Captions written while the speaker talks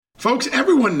Folks,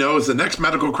 everyone knows the next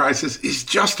medical crisis is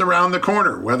just around the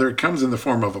corner, whether it comes in the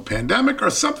form of a pandemic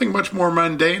or something much more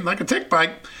mundane like a tick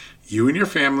bite. You and your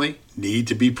family need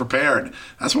to be prepared.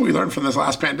 That's what we learned from this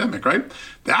last pandemic, right?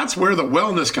 That's where the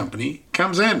Wellness Company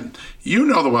comes in. You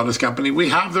know the Wellness Company. We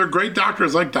have their great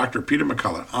doctors like Dr. Peter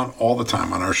McCullough on all the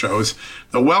time on our shows.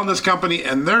 The Wellness Company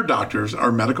and their doctors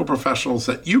are medical professionals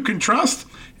that you can trust,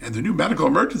 and the new medical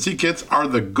emergency kits are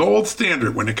the gold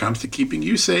standard when it comes to keeping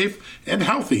you safe and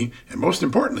healthy, and most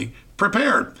importantly,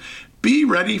 prepared. Be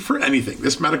ready for anything.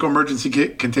 This medical emergency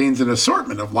kit contains an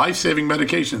assortment of life-saving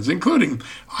medications, including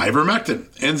ivermectin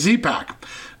and Z-Pak.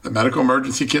 The medical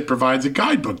emergency kit provides a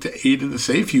guidebook to aid in the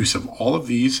safe use of all of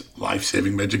these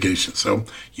life-saving medications, so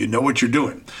you know what you're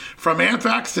doing. From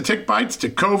anthrax to tick bites to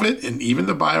COVID and even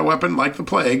the bioweapon like the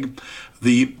plague,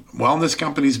 the Wellness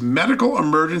Company's medical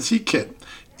emergency kit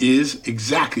is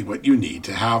exactly what you need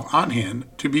to have on hand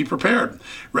to be prepared.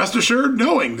 Rest assured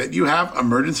knowing that you have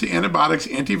emergency antibiotics,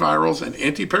 antivirals, and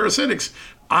antiparasitics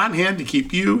on hand to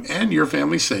keep you and your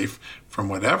family safe from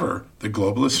whatever the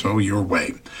globalists throw your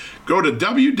way. Go to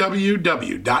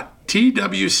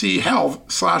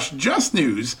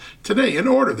www.twchealth/justnews today and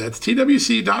order. That's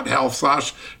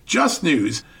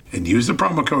twc.health/justnews and use the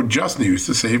promo code JUSTNEWS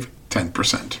to save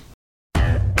 10%.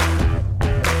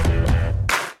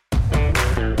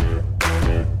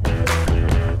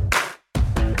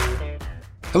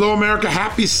 Hello, America.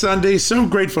 Happy Sunday. So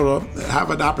grateful to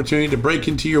have an opportunity to break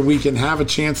into your week and have a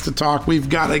chance to talk. We've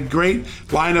got a great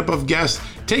lineup of guests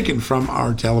taken from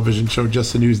our television show,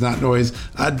 Just the News, Not Noise,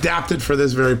 adapted for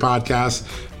this very podcast.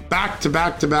 Back to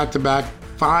back.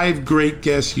 5 great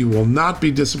guests. You will not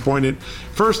be disappointed.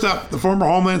 First up, the former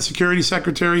Homeland Security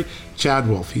Secretary, Chad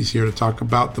Wolf. He's here to talk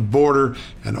about the border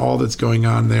and all that's going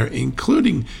on there,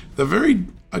 including the very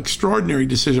extraordinary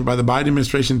decision by the Biden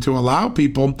administration to allow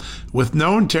people with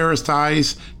known terrorist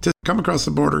ties to come across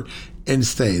the border and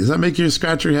stay. Does that make you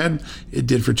scratch your head? It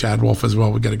did for Chad Wolf as well.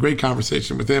 We got a great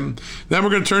conversation with him. Then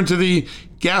we're going to turn to the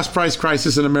gas price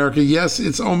crisis in America. Yes,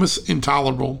 it's almost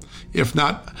intolerable, if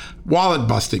not wallet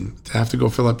busting, to have to go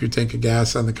fill up your tank of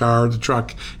gas on the car or the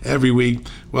truck every week.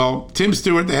 Well, Tim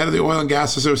Stewart, the head of the Oil and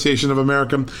Gas Association of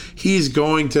America, he's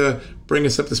going to bring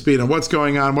us up to speed on what's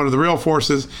going on, what are the real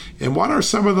forces, and what are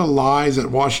some of the lies that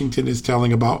Washington is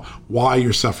telling about why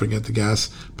you're suffering at the gas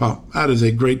pump. That is a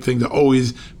great thing to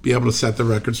always be able to set the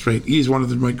record straight. He's one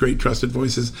of my great trusted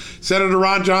voices. Senator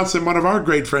Ron Johnson, one of our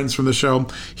great friends from the show,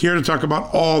 here to talk about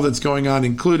all that's going on,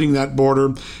 including that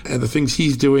border and the things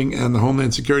he's doing, and the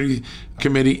Homeland Security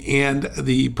Committee and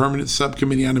the Permanent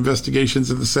Subcommittee on Investigations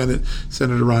in the Senate.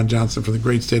 Senator Ron Johnson from the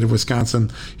great state of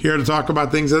Wisconsin, here to talk about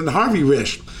things. And Harvey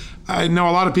Risch, I know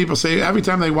a lot of people say every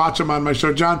time they watch him on my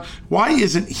show, John, why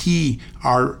isn't he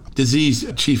our disease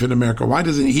chief in America? Why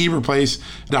doesn't he replace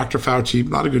Dr. Fauci? A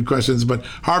lot of good questions, but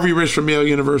Harvey Risch from Yale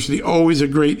University, always a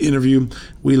great interview.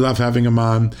 We love having him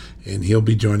on, and he'll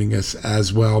be joining us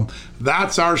as well.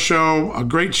 That's our show, a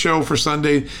great show for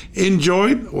Sunday.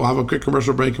 Enjoy. We'll have a quick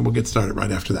commercial break, and we'll get started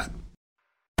right after that.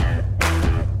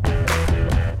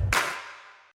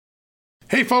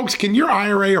 Hey folks, can your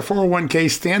IRA or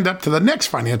 401k stand up to the next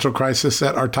financial crisis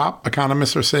that our top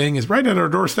economists are saying is right at our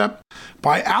doorstep?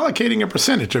 By allocating a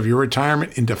percentage of your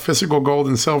retirement into physical gold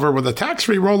and silver with a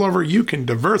tax-free rollover, you can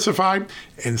diversify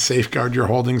and safeguard your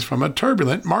holdings from a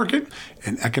turbulent market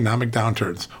and economic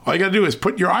downturns. All you got to do is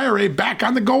put your IRA back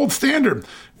on the gold standard.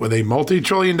 With a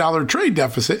multi-trillion-dollar trade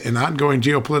deficit and ongoing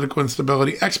geopolitical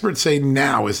instability, experts say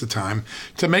now is the time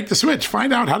to make the switch.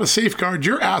 Find out how to safeguard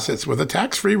your assets with a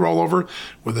tax-free rollover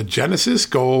with a Genesis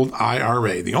Gold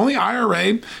IRA, the only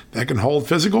IRA that can hold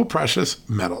physical precious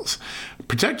metals.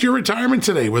 Protect your retirement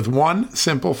today with one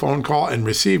simple phone call and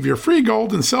receive your free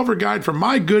gold and silver guide from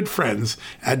my good friends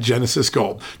at Genesis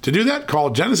Gold. To do that, call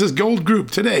Genesis Gold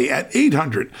Group today at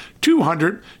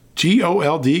 800-200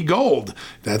 GOLD Gold.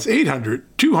 That's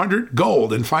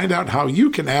 800-200-GOLD, and find out how you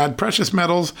can add precious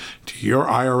metals to your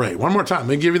IRA. One more time, let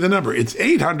me give you the number. It's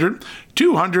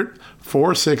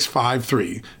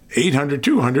 800-200-4653.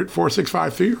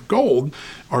 800-200-4653 gold,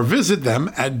 or visit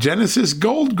them at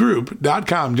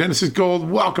genesisgoldgroup.com. Genesis Gold,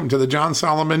 welcome to the John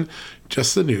Solomon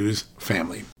Just the News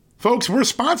family. Folks, we're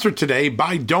sponsored today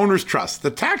by Donors Trust,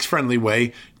 the tax-friendly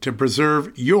way to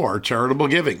preserve your charitable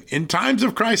giving. In times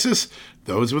of crisis,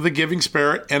 those with a giving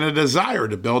spirit and a desire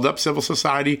to build up civil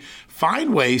society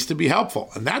find ways to be helpful.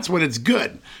 And that's when it's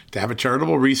good to have a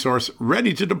charitable resource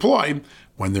ready to deploy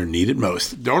when they're needed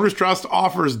most. Donors Trust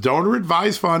offers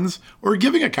donor-advised funds or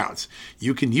giving accounts.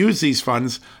 You can use these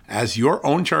funds as your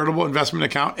own charitable investment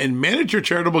account and manage your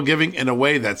charitable giving in a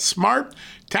way that's smart,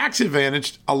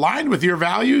 tax-advantaged, aligned with your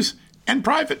values, and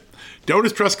private.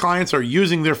 Donors Trust clients are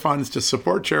using their funds to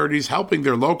support charities helping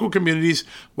their local communities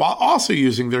while also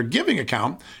using their giving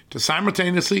account to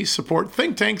simultaneously support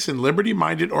think tanks and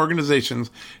liberty-minded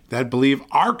organizations that believe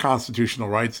our constitutional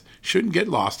rights shouldn't get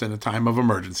lost in a time of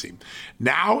emergency.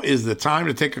 Now is the time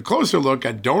to take a closer look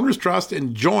at Donors Trust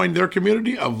and join their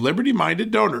community of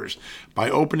liberty-minded donors by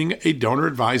opening a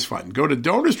donor-advised fund. Go to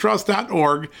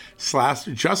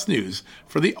donorstrust.org/justnews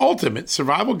for the ultimate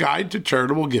survival guide to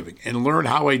charitable giving and learn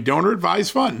how a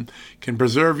donor-advised fund can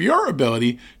preserve your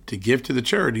ability to give to the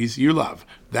charities you love.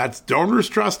 That's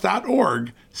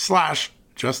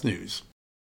donorstrust.org/justnews.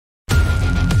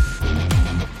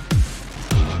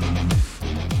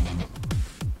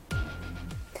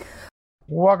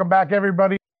 Welcome back,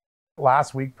 everybody.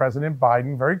 Last week, President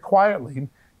Biden very quietly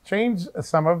changed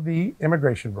some of the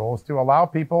immigration rules to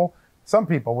allow some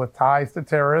people with ties to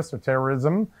terrorists or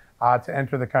terrorism to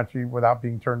enter the country without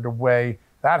being turned away.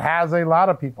 That has a lot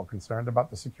of people concerned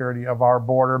about the security of our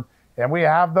border. And we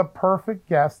have the perfect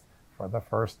guest for the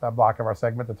first block of our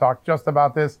segment to talk just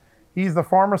about this. He's the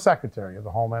former Secretary of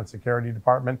the Homeland Security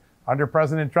Department under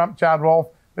President Trump, Chad Wolf.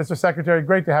 Mr. Secretary,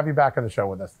 great to have you back on the show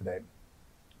with us today.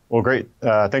 Well, great.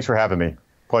 Thanks for having me.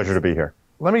 Pleasure to be here.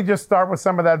 Let me just start with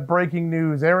some of that breaking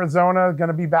news. Arizona going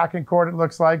to be back in court, it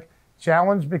looks like,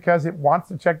 challenged because it wants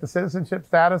to check the citizenship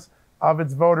status of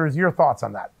its voters. Your thoughts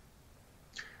on that?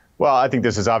 Well, I think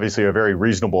this is obviously a very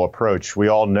reasonable approach. We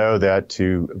all know that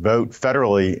to vote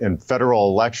federally in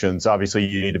federal elections, obviously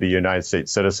you need to be a United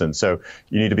States citizen. So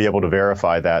you need to be able to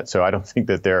verify that. So I don't think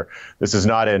that this is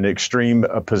not an extreme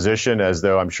position, as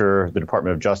though I'm sure the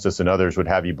Department of Justice and others would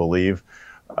have you believe.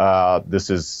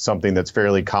 This is something that's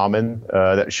fairly common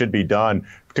that should be done,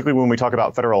 particularly when we talk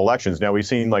about federal elections. Now, we've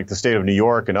seen like the state of New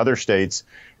York and other states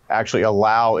actually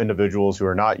allow individuals who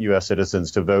are not U.S.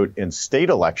 citizens to vote in state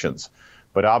elections.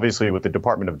 But obviously, with the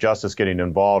Department of Justice getting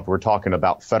involved, we're talking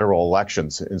about federal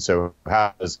elections. And so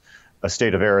how does a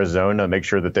state of Arizona make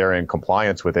sure that they're in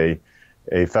compliance with a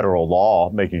federal law,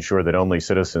 making sure that only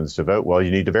citizens to vote? Well,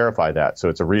 you need to verify that. So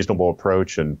it's a reasonable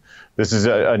approach. And this is,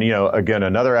 again,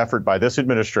 another effort by this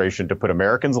administration to put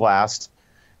Americans last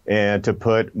and to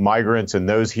put migrants and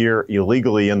those here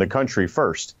illegally in the country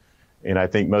first. And I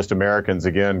think most Americans,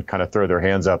 again, kind of throw their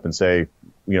hands up and say,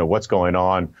 what's going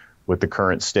on with the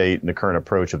current state and the current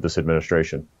approach of this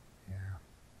administration.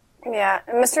 Yeah.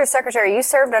 Mr. Secretary, you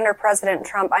served under President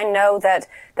Trump. I know that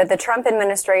the Trump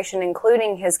administration,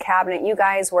 including his cabinet, you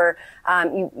guys were,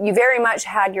 you very much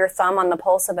had your thumb on the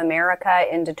pulse of America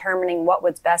in determining what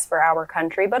was best for our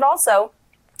country, but also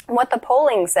what the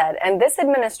polling said. And this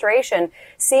administration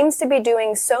seems to be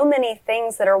doing so many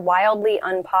things that are wildly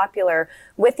unpopular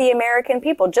with the American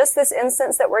people. Just this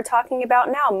instance that we're talking about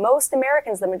now, most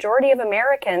Americans, the majority of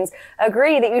Americans,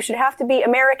 agree that you should have to be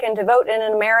American to vote in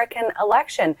an American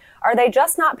election. Are they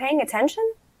just not paying attention?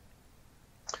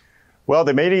 Well,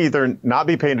 they may either not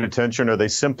be paying attention or they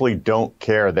simply don't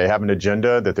care. They have an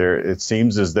agenda that it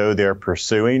seems as though they're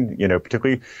pursuing,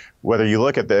 particularly whether you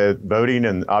look at the voting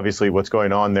and obviously what's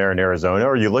going on there in Arizona,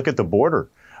 or you look at the border.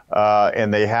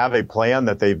 And they have a plan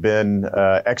that they've been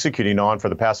executing on for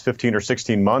the past 15 or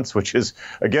 16 months, which is,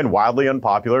 again, wildly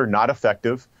unpopular, not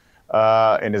effective,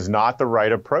 and is not the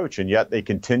right approach. And yet they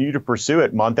continue to pursue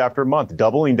it month after month,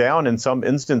 doubling down in some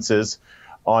instances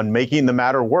on making the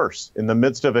matter worse. In the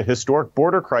midst of a historic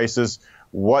border crisis,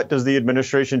 what does the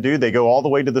administration do? They go all the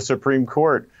way to the Supreme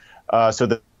Court so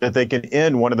that they can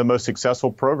end one of the most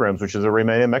successful programs, which is the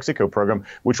Remain in Mexico program,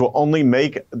 which will only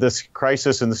make this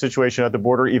crisis and the situation at the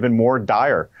border even more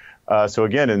dire. So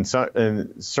again, in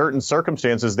certain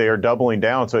circumstances, they are doubling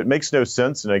down. So it makes no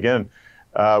sense. And again,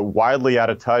 widely out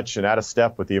of touch and out of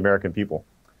step with the American people.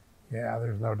 Yeah,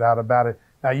 there's no doubt about it.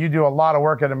 Now, you do a lot of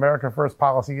work at America First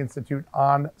Policy Institute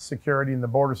on security and the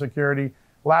border security.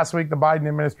 Last week, the Biden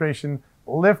administration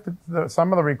lifted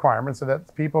some of the requirements so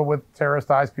that people with terrorist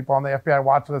ties, people on the FBI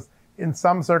watch list, in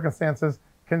some circumstances,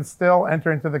 can still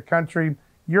enter into the country.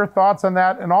 Your thoughts on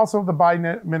that, and also the Biden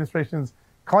administration's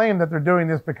claim that they're doing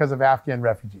this because of Afghan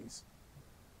refugees?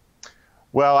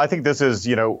 Well, I think this is,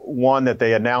 one that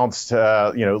they announced,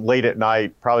 late at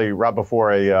night, probably right before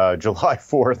a July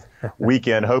 4th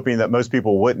weekend, hoping that most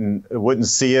people wouldn't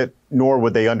see it, nor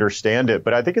would they understand it.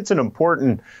 But I think it's an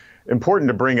important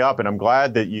to bring up, and I'm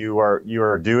glad that you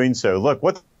are doing so. Look,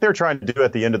 what they're trying to do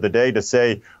at the end of the day to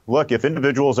say, look, if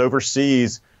individuals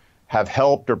overseas have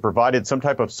helped or provided some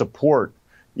type of support,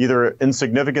 either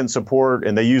insignificant support,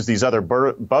 and they use these other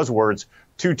buzzwords,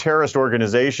 to terrorist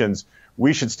organizations,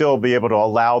 we should still be able to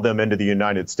allow them into the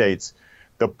United States.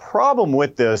 The problem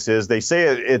with this is they say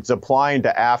it's applying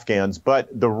to Afghans, but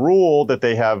the rule that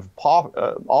they have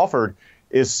offered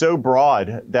is so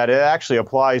broad that it actually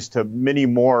applies to many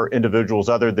more individuals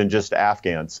other than just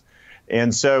Afghans.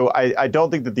 And so I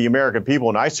don't think that the American people,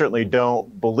 and I certainly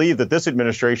don't believe that this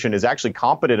administration is actually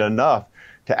competent enough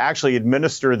to actually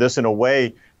administer this in a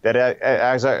way that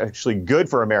is actually good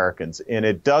for Americans, and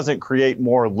it doesn't create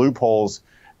more loopholes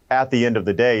at the end of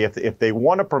the day. If they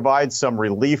want to provide some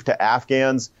relief to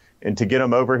Afghans and to get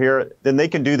them over here, then they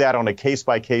can do that on a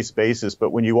case-by-case basis. But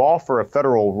when you offer a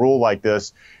federal rule like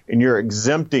this and you're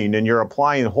exempting and you're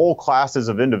applying whole classes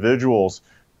of individuals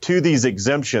to these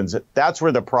exemptions, that's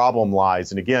where the problem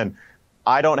lies. And again,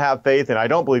 I don't have faith, and I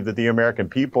don't believe that the American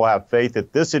people have faith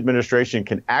that this administration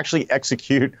can actually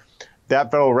execute that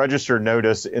Federal Register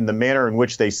notice in the manner in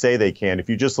which they say they can. If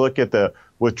you just look at the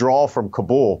withdrawal from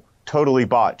Kabul, totally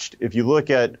botched. If you look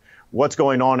at what's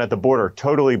going on at the border,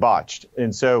 totally botched.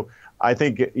 And so I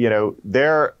think,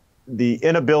 the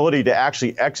inability to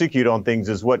actually execute on things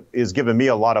is what is giving me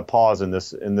a lot of pause in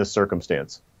this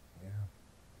circumstance.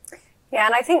 Yeah,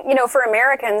 and I think, for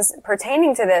Americans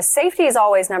pertaining to this, safety is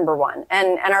always number one.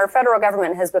 And our federal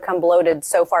government has become bloated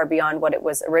so far beyond what it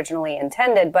was originally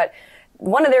intended. But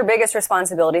one of their biggest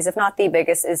responsibilities, if not the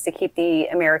biggest, is to keep the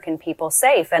American people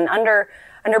safe. And under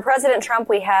President Trump,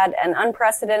 we had an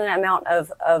unprecedented amount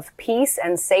of peace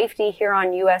and safety here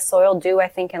on U.S. soil, due, I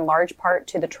think, in large part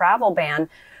to the travel ban.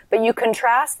 But you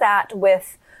contrast that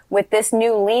with this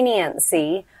new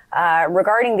leniency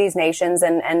regarding these nations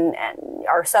and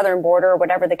our southern border,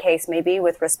 whatever the case may be,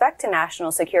 with respect to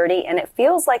national security. And it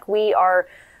feels like we are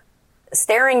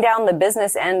staring down the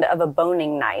business end of a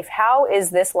boning knife. How is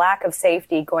this lack of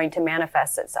safety going to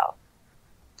manifest itself?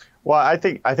 Well, I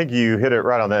think you hit it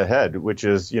right on the head, which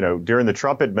is, during the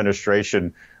Trump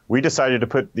administration, we decided to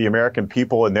put the American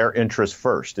people and their interests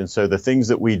first. And so the things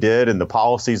that we did and the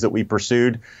policies that we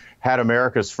pursued had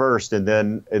America's first, and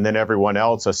then everyone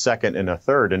else a second and a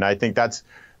third. And I think that's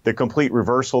the complete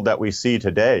reversal that we see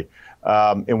today.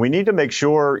 And we need to make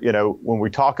sure, when we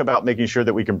talk about making sure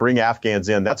that we can bring Afghans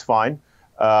in, that's fine,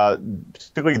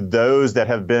 particularly those that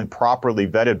have been properly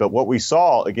vetted. But what we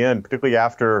saw, again, particularly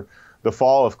after the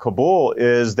fall of Kabul,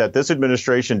 is that this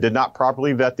administration did not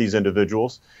properly vet these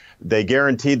individuals. They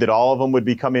guaranteed that all of them would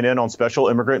be coming in on special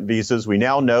immigrant visas. We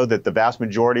now know that the vast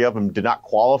majority of them did not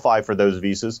qualify for those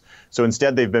visas. So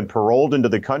instead, they've been paroled into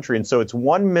the country. And so it's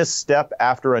one misstep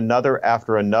after another,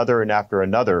 and after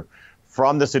another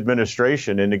from this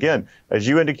administration. And again, as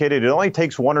you indicated, it only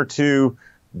takes one or two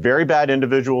very bad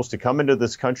individuals to come into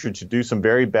this country to do some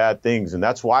very bad things. And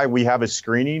that's why we have a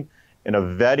screening and a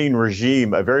vetting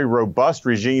regime, a very robust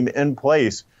regime in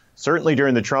place, certainly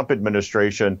during the Trump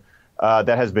administration, that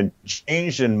has been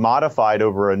changed and modified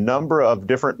over a number of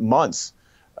different months,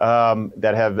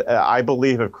 that have, I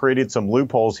believe, have created some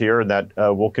loopholes here, and that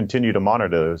we'll continue to monitor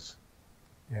those.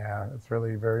 Yeah, it's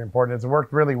really very important. It's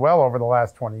worked really well over the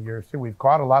last 20 years, too. We've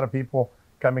caught a lot of people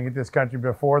coming into this country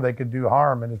before they could do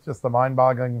harm, and it's just the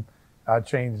mind-boggling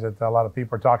change that a lot of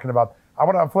people are talking about. I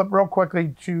want to flip real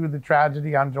quickly to the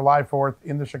tragedy on July 4th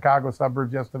in the Chicago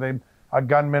suburbs yesterday. A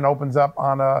gunman opens up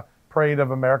on a parade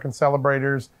of American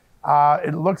celebrators.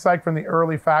 It looks like from the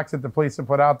early facts that the police have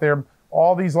put out there,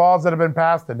 all these laws that have been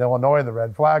passed in Illinois, the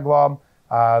red flag law,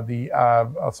 the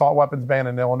assault weapons ban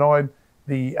in Illinois,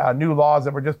 the new laws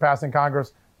that were just passed in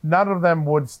Congress, none of them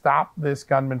would stop this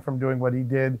gunman from doing what he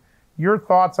did. Your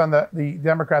thoughts on the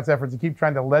Democrats' efforts to keep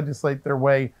trying to legislate their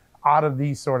way out of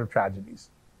these sort of tragedies?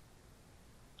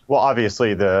 Well,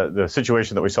 obviously, the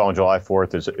situation that we saw on July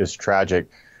 4th is tragic.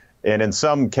 And in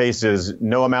some cases,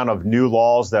 no amount of new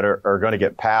laws that are going to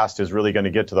get passed is really going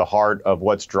to get to the heart of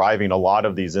what's driving a lot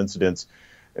of these incidents.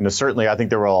 And certainly, I think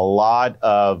there were a lot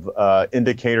of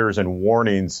indicators and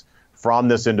warnings from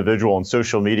this individual on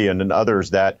social media and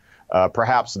others that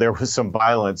perhaps there was some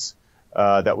violence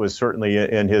that was certainly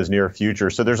in his near future.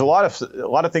 So there's a lot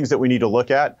of things that we need to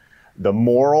look at. The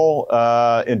moral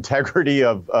integrity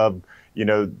of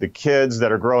the kids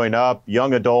that are growing up,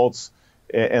 young adults,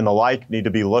 and the like need to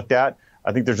be looked at.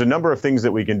 I think there's a number of things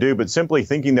that we can do, but simply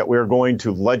thinking that we're going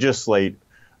to legislate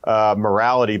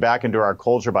morality back into our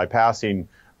culture by passing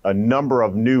a number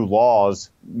of new laws,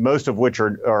 most of which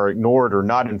are ignored or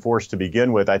not enforced to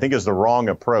begin with, I think is the wrong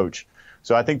approach.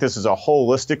 So I think this is a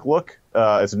holistic look.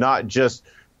 It's not just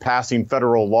passing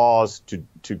federal laws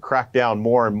to crack down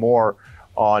more and more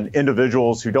on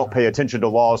individuals who don't pay attention to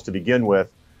laws to begin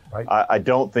with. Right. I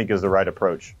don't think is the right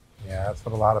approach. Yeah, that's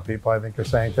what a lot of people, I think, are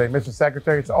saying today. Mr.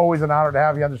 Secretary, it's always an honor to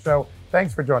have you on the show.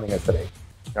 Thanks for joining us today.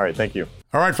 All right, thank you.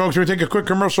 All right, folks, we're going to take a quick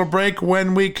commercial break.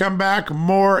 When we come back,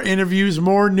 more interviews,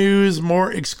 more news,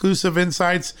 more exclusive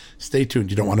insights. Stay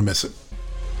tuned. You don't want to miss it.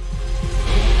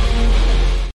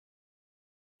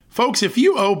 Folks, if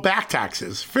you owe back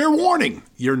taxes, fair warning,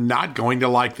 you're not going to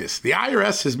like this. The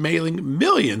IRS is mailing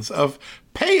millions of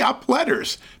pay-up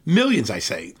letters. Millions, I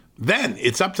say. Then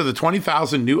it's up to the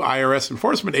 20,000 new IRS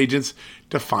enforcement agents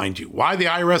to find you. Why the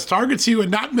IRS targets you and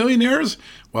not millionaires?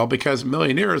 Well, because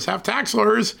millionaires have tax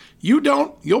lawyers. You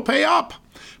don't, you'll pay up.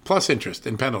 Plus interest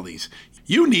and penalties.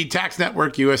 You need Tax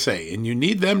Network USA, and you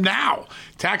need them now.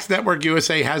 Tax Network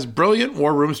USA has brilliant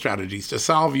war room strategies to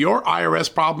solve your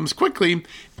IRS problems quickly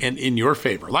and in your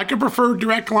favor. Like a preferred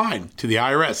direct line to the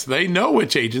IRS. They know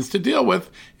which agents to deal with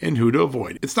and who to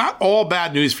avoid. It's not all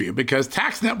bad news for you because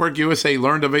Tax Network USA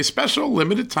learned of a special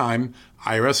limited time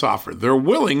IRS offer. They're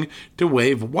willing to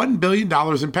waive $1 billion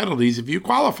in penalties if you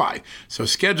qualify. So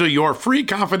schedule your free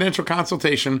confidential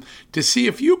consultation to see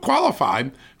if you qualify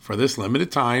for this limited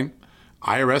time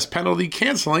IRS penalty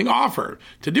canceling offer.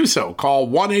 To do so, call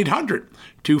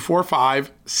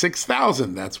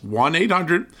 1-800-245-6000. That's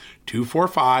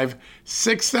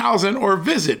 1-800-245-6000 or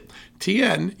visit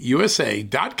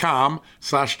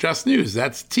tnusa.com/justnews.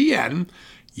 That's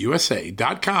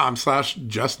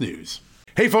tnusa.com/justnews.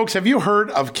 Hey folks, have you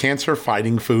heard of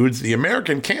cancer-fighting foods? The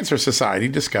American Cancer Society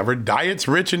discovered diets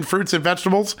rich in fruits and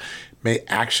vegetables may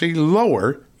actually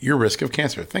lower your risk of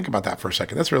cancer. Think about that for a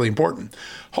second. That's really important.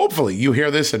 Hopefully you hear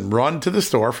this and run to the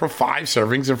store for 5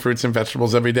 servings of fruits and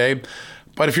vegetables every day.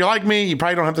 But if you're like me, you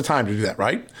probably don't have the time to do that,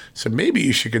 right? So maybe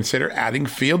you should consider adding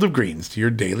Field of Greens to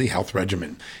your daily health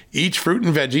regimen. Each fruit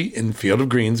and veggie in Field of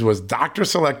Greens was doctor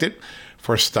selected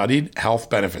for studied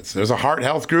health benefits. There's a heart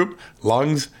health group,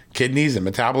 lungs, kidneys, and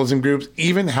metabolism groups,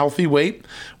 even healthy weight.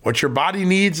 What your body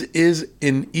needs is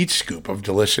in each scoop of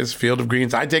delicious Field of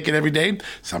Greens. I take it every day.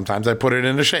 Sometimes I put it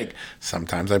in a shake.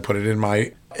 Sometimes I put it in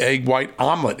my egg white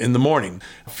omelet in the morning.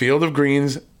 Field of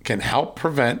Greens can help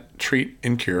prevent, treat,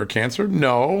 and cure cancer?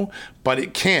 No, but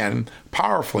it can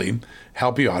powerfully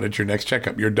help you out at your next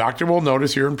checkup. Your doctor will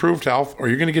notice your improved health or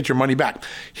you're going to get your money back.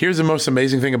 Here's the most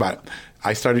amazing thing about it.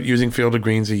 I started using Field of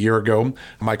Greens a year ago.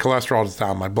 My cholesterol is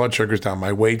down, my blood sugar's down,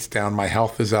 my weight's down, my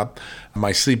health is up,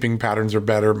 my sleeping patterns are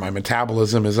better, my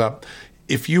metabolism is up.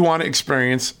 If you want to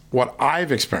experience what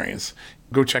I've experienced,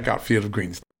 go check out Field of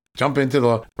Greens. Jump into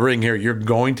the ring here. You're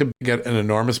going to get an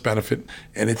enormous benefit.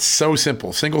 And it's so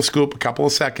simple. Single scoop, a couple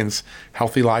of seconds,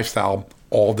 healthy lifestyle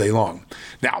all day long.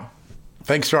 Now,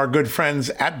 thanks to our good friends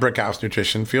at Brickhouse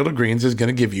Nutrition, Field of Greens is going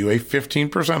to give you a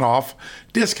 15% off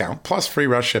discount plus free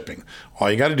rush shipping. All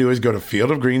you got to do is go to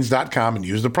fieldofgreens.com and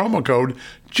use the promo code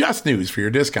JUSTNEWS for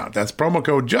your discount. That's promo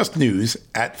code JUSTNEWS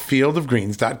at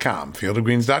fieldofgreens.com.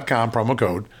 Fieldofgreens.com, promo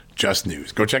code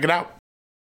JUSTNEWS. Go check it out.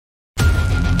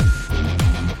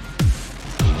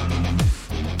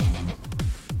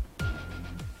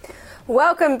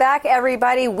 Welcome back,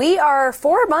 everybody. We are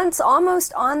 4 months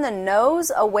almost on the nose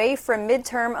away from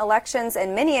midterm elections,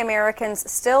 and many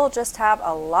Americans still just have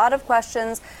a lot of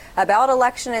questions about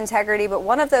election integrity. But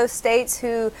one of those states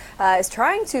who is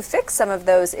trying to fix some of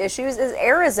those issues is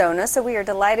Arizona. So we are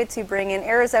delighted to bring in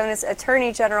Arizona's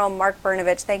Attorney General Mark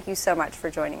Brnovich. Thank you so much for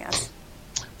joining us.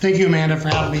 Thank you, Amanda, for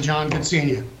having me, John. Good seeing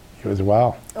you. You as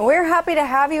well. We're happy to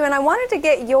have you, and I wanted to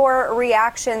get your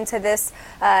reaction to this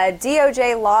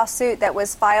DOJ lawsuit that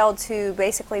was filed to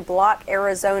basically block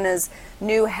Arizona's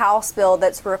new House bill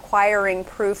that's requiring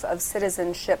proof of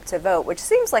citizenship to vote, which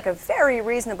seems like a very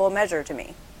reasonable measure to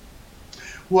me.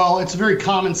 Well, it's a very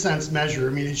common sense measure. I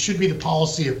mean, it should be the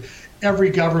policy of every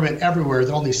government everywhere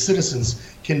that only citizens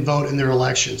can vote in their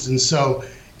elections. And so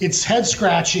it's head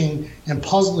scratching and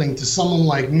puzzling to someone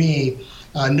like me.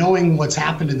 Knowing what's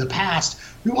happened in the past,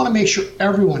 we want to make sure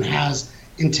everyone has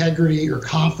integrity or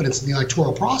confidence in the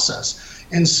electoral process.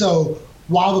 And so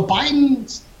while the Biden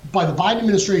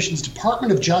administration's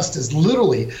Department of Justice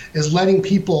literally is letting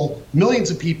people,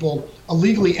 millions of people,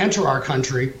 illegally enter our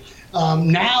country,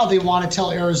 now they want to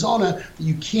tell Arizona that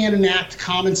you can't enact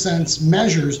common sense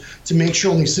measures to make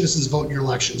sure only citizens vote in your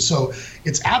elections. So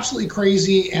it's absolutely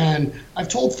crazy. And I've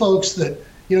told folks that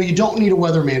you don't need a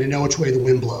weatherman to know which way the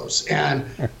wind blows. And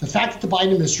the fact that the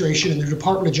Biden administration and their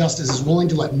Department of Justice is willing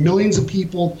to let millions of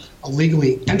people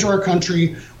illegally enter our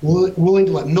country, willing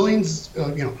to let millions,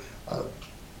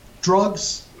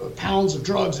 drugs, pounds of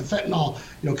drugs and fentanyl,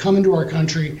 come into our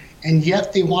country, and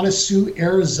yet they want to sue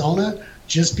Arizona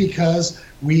just because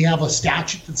we have a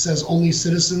statute that says only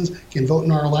citizens can vote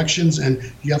in our elections, and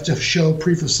you have to show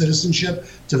proof of citizenship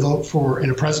to vote in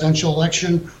a presidential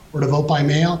election or to vote by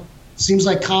mail. Seems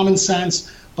like common sense,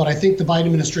 but I think the Biden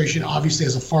administration obviously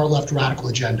has a far left radical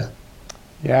agenda.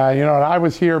 Yeah, I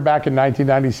was here back in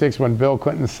 1996 when Bill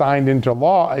Clinton signed into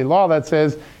law a law that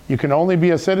says you can only be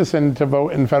a citizen to vote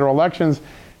in federal elections.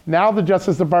 Now the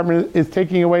Justice Department is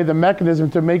taking away the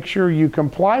mechanism to make sure you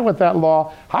comply with that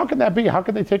law. How can that be? How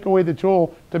can they take away the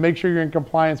tool to make sure you're in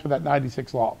compliance with that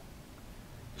 96 law?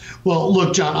 Well,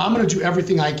 look, John, I'm going to do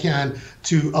everything I can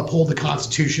to uphold the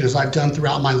Constitution, as I've done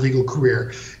throughout my legal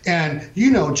career. And,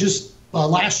 just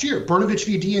last year, Brnovich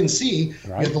v. DNC,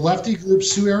 right. You had the lefty group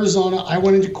sue Arizona. I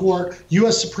went into court,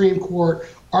 U.S. Supreme Court,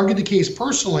 argued the case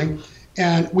personally,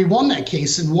 and we won that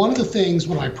case. And one of the things,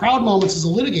 one of my proud moments as a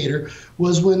litigator,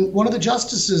 was when one of the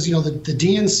justices, the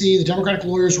DNC, the Democratic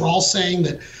lawyers were all saying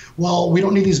that, well, we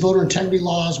don't need these voter integrity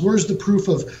laws. Where's the proof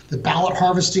of the ballot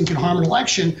harvesting can harm an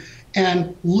election?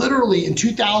 And literally in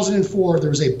 2004, there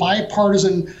was a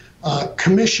bipartisan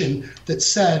commission that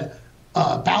said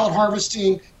ballot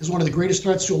harvesting is one of the greatest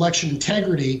threats to election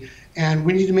integrity, and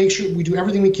we need to make sure we do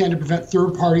everything we can to prevent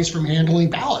third parties from handling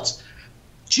ballots.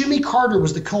 Jimmy Carter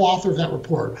was the co-author of that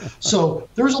report. So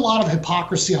there's a lot of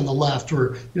hypocrisy on the left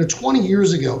where, 20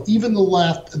 years ago, even the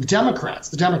left, the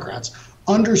Democrats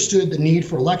understood the need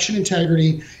for election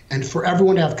integrity and for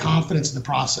everyone to have confidence in the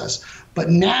process. But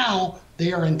now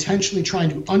they are intentionally trying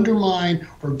to undermine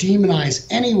or demonize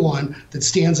anyone that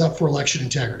stands up for election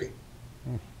integrity.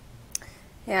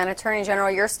 Yeah, and Attorney General,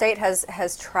 your state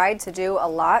has tried to do a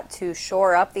lot to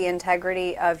shore up the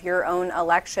integrity of your own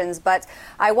elections. But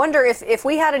I wonder if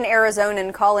we had an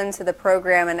Arizonan call into the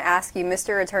program and ask you,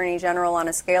 Mr. Attorney General, on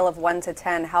a scale of 1 to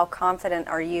 10, how confident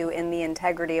are you in the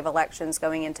integrity of elections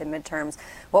going into midterms?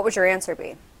 What would your answer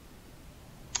be?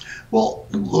 Well,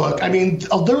 look,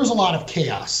 there was a lot of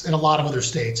chaos in a lot of other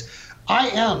states. I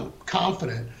am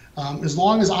confident. As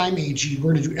long as I'm AG,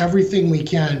 we're going to do everything we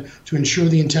can to ensure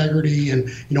the integrity, and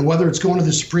whether it's going to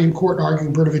the Supreme Court and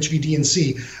arguing Brnovich v.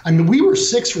 DNC. We were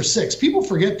 6 for 6. People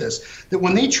forget this, that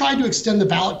when they tried to extend the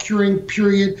ballot curing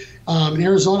period in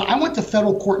Arizona, I went to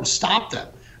federal court and stopped them.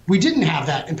 We didn't have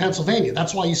that in Pennsylvania.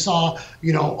 That's why you saw,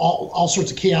 all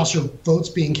sorts of chaos or votes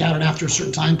being counted after a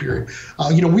certain time period.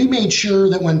 We made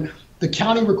sure that when the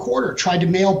county recorder tried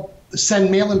to send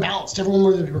mail-in ballots to everyone,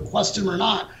 whether they requested them or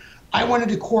not, I went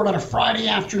into court on a Friday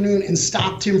afternoon and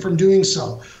stopped him from doing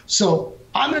so. So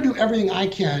I'm going to do everything I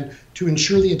can to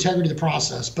ensure the integrity of the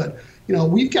process. But,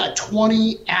 we've got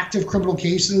 20 active criminal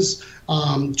cases.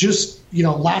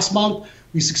 Last month,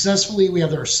 we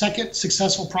have our second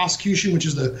successful prosecution, which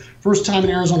is the first time in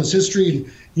Arizona's history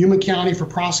in Yuma County for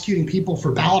prosecuting people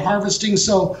for ballot harvesting.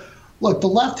 So, look, the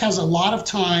left has a lot of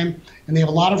time and they have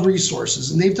a lot of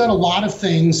resources, and they've done a lot of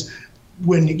things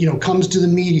when it comes to the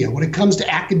media, when it comes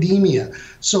to academia.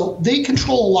 So they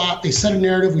control a lot. They set a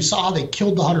narrative. We saw how they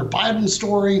killed the Hunter Biden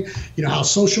story, how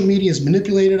social media has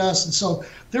manipulated us. And so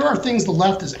there are things the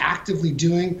left is actively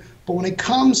doing. But when it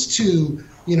comes to,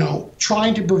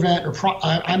 trying to prevent,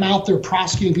 I'm out there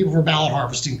prosecuting people for ballot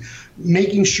harvesting,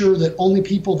 making sure that only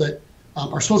people that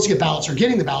are supposed to get ballots are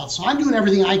getting the ballots. So I'm doing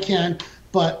everything I can.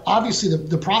 But obviously,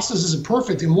 the process isn't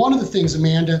perfect. And one of the things,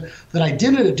 Amanda, that I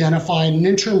didn't identify in an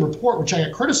interim report, which I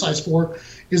got criticized for,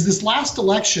 is this last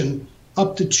election,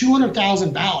 up to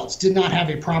 200,000 ballots did not have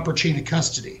a proper chain of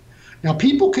custody. Now,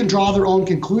 people can draw their own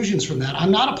conclusions from that.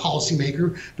 I'm not a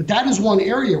policymaker, but that is one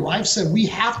area where I've said we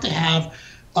have to have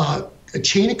a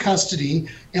chain of custody.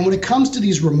 And when it comes to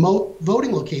these remote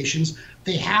voting locations,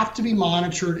 they have to be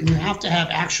monitored, and you have to have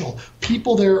actual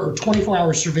people there or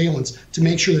 24-hour surveillance to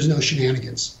make sure there's no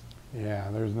shenanigans. Yeah,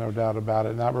 there's no doubt about it.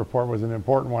 And that report was an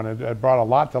important one. It brought a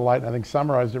lot to light, and I think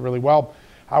summarized it really well.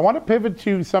 I want to pivot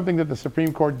to something that the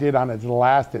Supreme Court did on its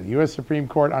last day. The U.S. Supreme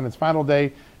Court, on its final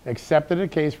day, accepted a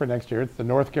case for next year. It's the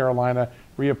North Carolina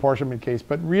reapportionment case.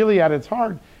 But really, at its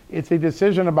heart, it's a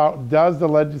decision about, does the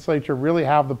legislature really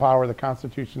have the power the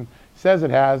Constitution says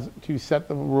it has to set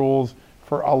the rules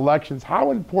for elections?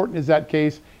 How important is that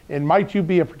case? And might you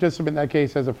be a participant in that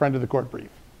case as a friend of the court brief?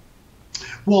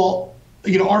 Well,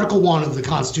 Article 1 of the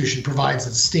Constitution provides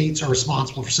that states are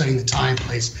responsible for setting the time,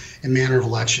 place, and manner of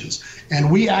elections. And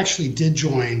we actually did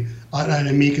join an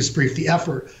amicus brief, the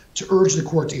effort to urge the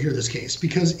court to hear this case,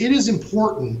 because it is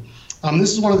important.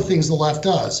 This is one of the things the left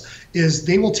does, is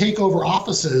they will take over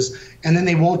offices and then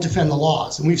they won't defend the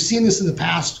laws. And we've seen this in the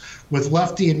past with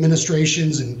lefty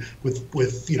administrations and with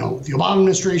the Obama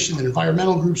administration and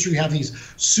environmental groups where you have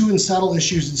these sue and settle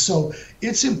issues. And so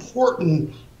it's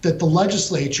important that the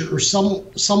legislature or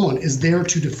someone is there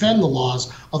to defend the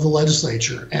laws of the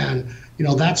legislature. And,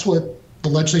 that's what the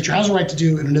legislature has a right to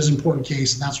do, and it is an important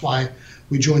case. And that's why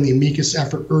we joined the amicus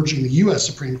effort urging the U.S.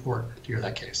 Supreme Court to hear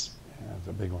that case. Yeah, it's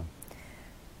a big one.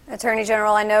 Attorney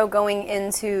General, I know going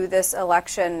into this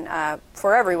election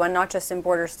for everyone, not just in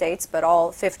border states, but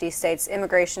all 50 states,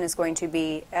 immigration is going to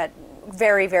be at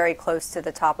very, very close to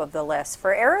the top of the list.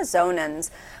 For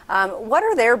Arizonans, what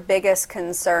are their biggest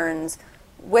concerns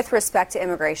with respect to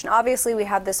immigration. Obviously, we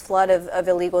have this flood of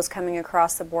illegals coming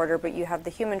across the border, but you have the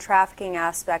human trafficking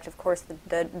aspect, of course,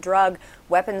 the drug,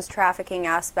 weapons trafficking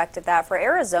aspect of that. For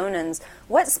Arizonans,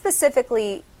 what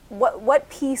specifically, what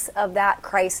piece of that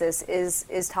crisis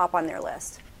is top on their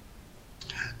list?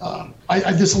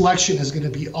 This election is going to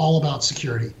be all about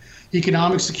security,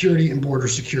 economic security and border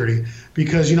security.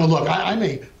 Because, look, I'm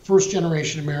a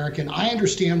first-generation American. I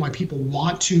understand why people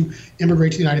want to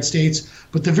immigrate to the United States,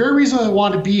 but the very reason I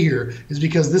want to be here is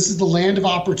because this is the land of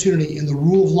opportunity and the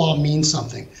rule of law means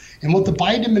something. And what the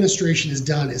Biden administration has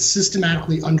done is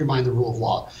systematically undermine the rule of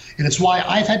law. And it's why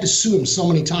I've had to sue him so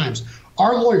many times.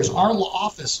 Our lawyers, our law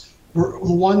office were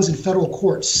the ones in federal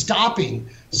court stopping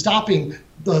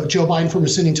Joe Biden from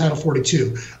rescinding Title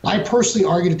 42. I personally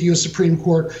argued at the U.S. Supreme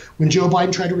Court when Joe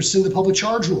Biden tried to rescind the public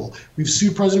charge rule. We've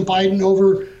sued President Biden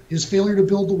over his failure to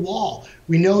build the wall.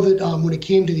 We know that when it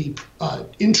came to the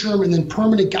interim and then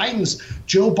permanent guidance,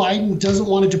 Joe Biden doesn't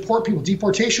want to deport people,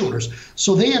 deportation orders.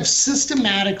 So they have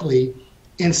systematically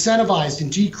incentivized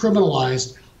and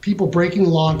decriminalized people breaking the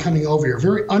law and coming over here,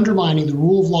 very undermining the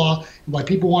rule of law and why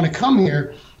people want to come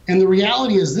here. And the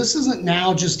reality is this isn't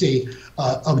now just a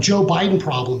Joe Biden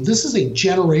problem. This is a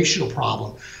generational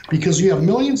problem because you have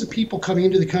millions of people coming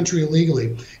into the country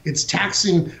illegally. It's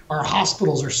taxing our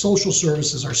hospitals, our social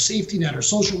services, our safety net, our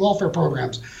social welfare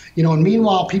programs. And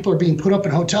meanwhile, people are being put up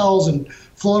in hotels and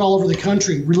flown all over the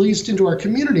country, released into our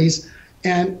communities.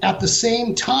 And at the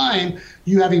same time,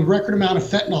 you have a record amount of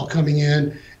fentanyl coming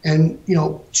in. And,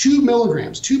 2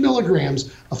 milligrams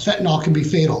of fentanyl can be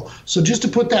fatal. So just to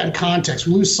put that in context,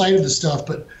 we lose sight of this stuff,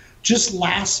 but just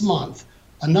last month,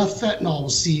 enough fentanyl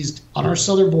was seized on our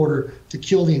southern border to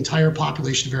kill the entire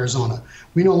population of Arizona.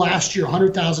 We know last year,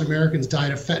 100,000 Americans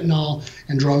died of fentanyl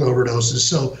and drug overdoses.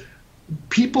 So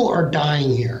people are dying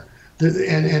here, and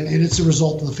it's a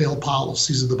result of the failed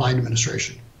policies of the Biden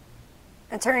administration.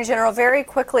 Attorney General, very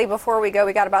quickly before we go,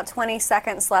 we got about 20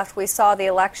 seconds left. We saw the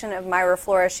election of Mayra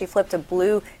Flores. She flipped a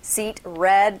blue seat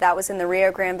red. That was in the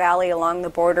Rio Grande Valley along the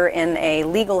border in a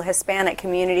legal Hispanic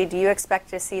community. Do you expect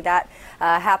to see that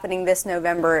happening this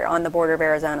November on the border of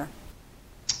Arizona?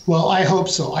 Well, I hope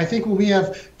so. I think when we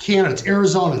have candidates,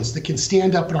 Arizonans, that can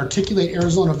stand up and articulate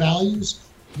Arizona values,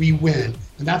 we win.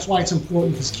 And that's why it's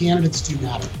important because candidates do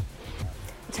matter.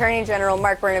 Attorney General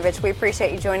Mark Brnovich, we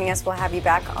appreciate you joining us. We'll have you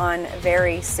back on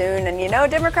very soon. And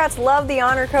Democrats love the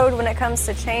honor code when it comes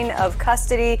to chain of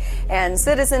custody and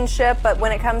citizenship, but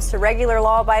when it comes to regular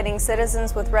law-abiding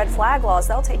citizens with red flag laws,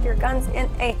 they'll take your guns in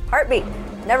a heartbeat.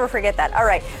 Never forget that. All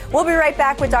right, we'll be right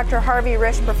back with Dr. Harvey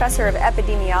Risch, professor of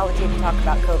epidemiology, to talk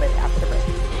about COVID after the break.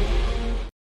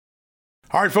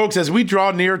 All right, folks, as we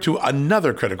draw near to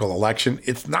another critical election,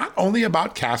 it's not only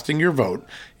about casting your vote,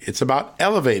 it's about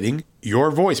elevating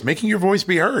your voice, making your voice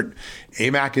be heard.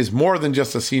 AMAC is more than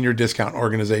just a senior discount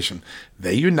organization.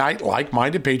 They unite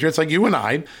like-minded patriots like you and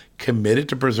I, committed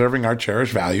to preserving our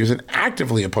cherished values and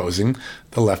actively opposing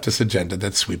the leftist agenda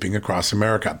that's sweeping across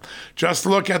America. Just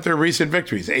look at their recent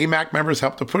victories. AMAC members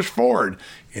helped to push forward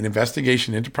an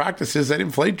investigation into practices that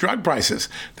inflate drug prices.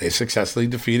 They successfully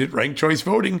defeated ranked choice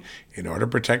voting in order to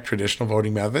protect traditional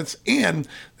voting methods, and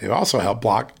they've also helped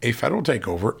block a federal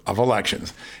takeover of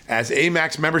elections. As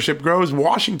AMAC's membership grows,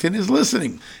 Washington is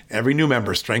listening. Every new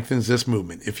member strengthens this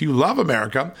movement. If you love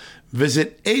America,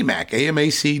 visit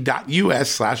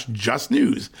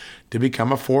amac.us/justnews to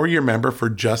become a 4-year member for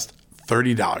just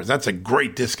 $30. That's a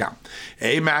great discount.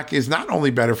 AMAC is not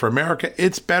only better for America,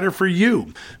 it's better for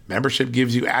you. Membership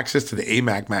gives you access to the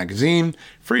AMAC magazine,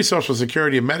 free Social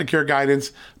Security and Medicare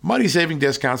guidance, money-saving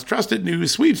discounts, trusted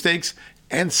news, sweepstakes,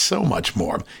 and so much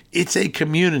more. It's a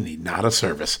community, not a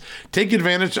service. Take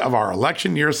advantage of our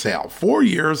election year sale, 4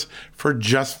 years for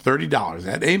just $30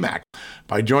 at AMAC.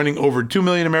 By joining over 2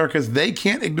 million Americans, they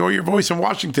can't ignore your voice in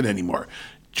Washington anymore.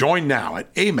 Join now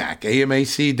at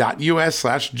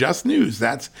amac.us/justnews.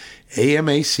 That's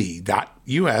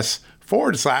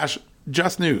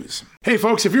amac.us/justnews. Hey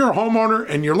folks, if you're a homeowner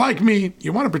and you're like me,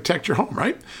 you want to protect your home,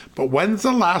 right? But when's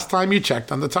the last time you checked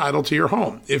on the title to your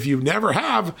home? If you never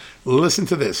have, listen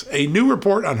to this. A new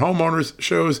report on homeowners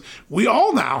shows we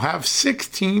all now have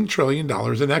 $16 trillion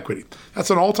in equity. That's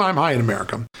an all-time high in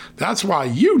America. That's why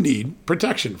you need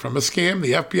protection from a scam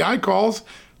the FBI calls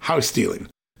house stealing.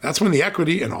 That's when the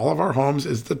equity in all of our homes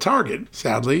is the target,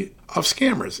 sadly, of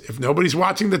scammers. If nobody's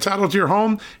watching the title to your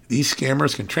home, these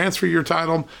scammers can transfer your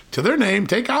title to their name,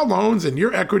 take out loans, and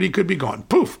your equity could be gone.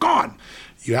 Poof, gone.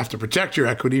 You have to protect your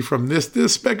equity from this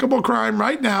despicable crime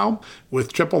right now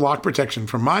with triple lock protection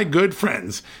from my good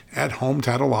friends at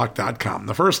HomeTitleLock.com.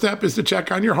 The first step is to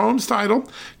check on your home's title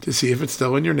to see if it's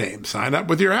still in your name. Sign up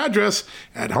with your address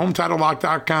at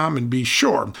HomeTitleLock.com and be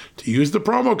sure to use the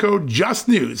promo code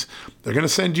JUSTNEWS. They're going to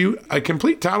send you a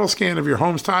complete title scan of your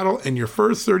home's title and your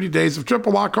first 30 days of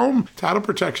triple lock home title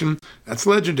protection. That's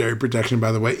legendary protection,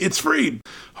 by the way. It's free.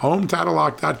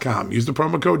 HomeTitleLock.com. Use the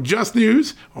promo code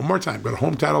JUSTNEWS. One more time, go to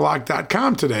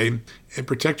HomeTitleLock.com today and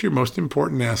protect your most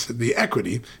important asset, the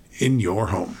equity in your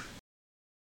home.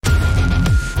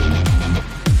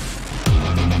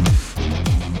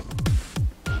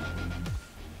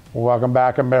 Welcome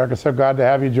back, America. So glad to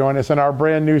have you join us in our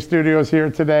brand new studios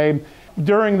here today.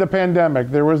 During the pandemic,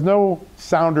 there was no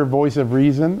sounder voice of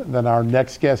reason than our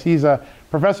next guest. He's a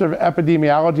professor of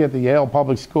epidemiology at the Yale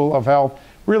Public School of Health,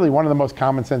 really one of the most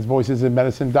common sense voices in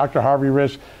medicine, Dr. Harvey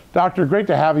Risch. Doctor, great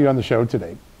to have you on the show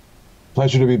today.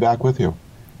 Pleasure to be back with you.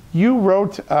 You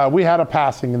wrote, we had a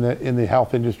passing in the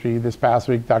health industry this past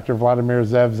week, Dr. Vladimir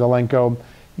Zelenko.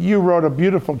 You wrote a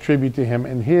beautiful tribute to him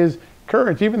and his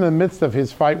courage, even in the midst of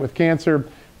his fight with cancer,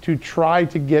 to try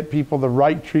to get people the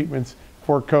right treatments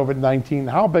for COVID-19.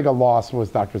 How big a loss was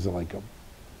Dr. Zelenko?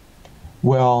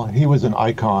 Well, he was an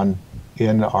icon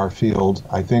in our field.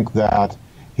 I think that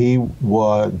he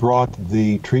brought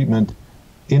the treatment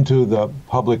into the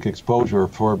public exposure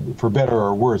for better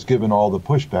or worse, given all the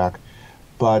pushback.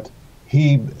 But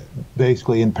he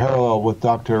basically, in parallel with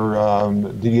Dr.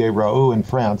 Didier Raoult in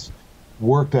France,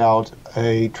 worked out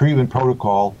a treatment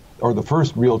protocol, or the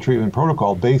first real treatment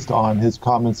protocol, based on his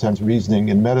common sense reasoning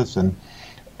in medicine.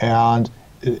 And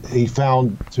he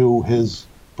found, to his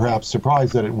perhaps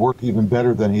surprise, that it worked even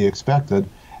better than he expected.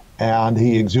 And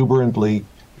he exuberantly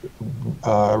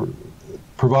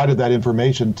provided that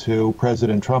information to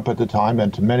President Trump at the time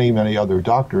and to many, many other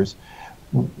doctors,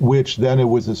 which then it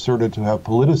was asserted to have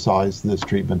politicized this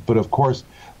treatment. But of course,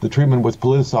 the treatment was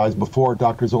politicized before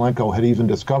Dr. Zelenko had even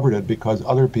discovered it, because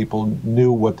other people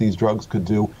knew what these drugs could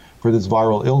do for this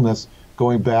viral illness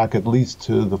going back at least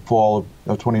to the fall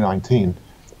of 2019.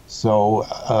 So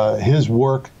his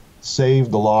work saved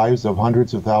the lives of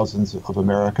hundreds of thousands of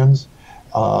Americans,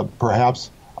 perhaps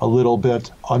a little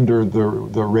bit under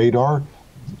the radar.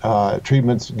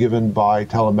 Treatments given by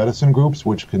telemedicine groups,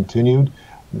 which continued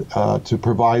to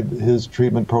provide his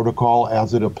treatment protocol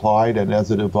as it applied and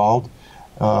as it evolved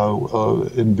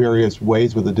in various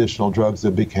ways with additional drugs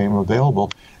that became available.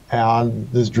 And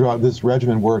this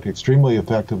regimen worked extremely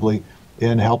effectively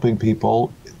in helping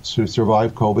people to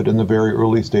survive COVID in the very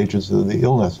early stages of the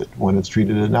illness when it's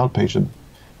treated as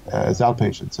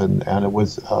outpatients. And it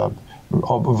was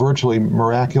virtually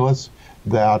miraculous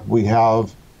that we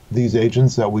have these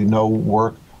agents that we know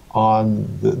work on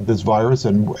this virus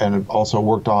and also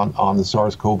worked on the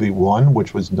SARS-CoV-1,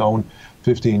 which was known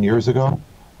 15 years ago.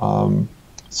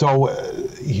 So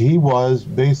he was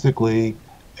basically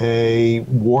a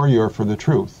warrior for the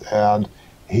truth. And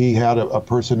he had a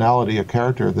personality, a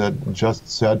character that just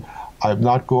said, I'm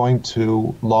not going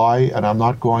to lie and I'm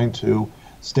not going to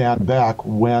stand back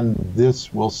when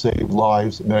this will save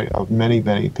lives of many,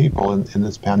 many people in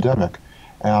this pandemic.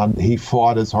 And he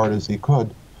fought as hard as he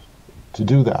could to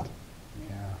do that.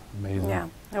 Yeah, amazing. Yeah,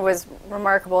 it was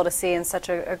remarkable to see, and such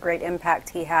a great impact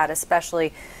he had,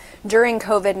 especially during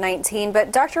COVID-19.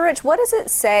 But Dr. Risch, what does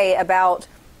it say about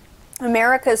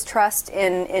America's trust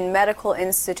in medical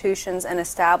institutions and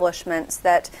establishments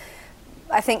that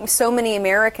I think so many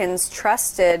Americans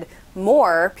trusted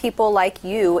more people like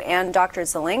you and Dr.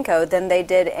 Zelenko than they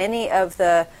did any of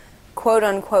the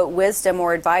quote-unquote wisdom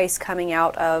or advice coming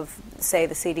out of, say,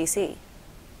 the CDC?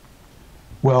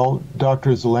 Well,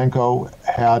 Dr. Zelenko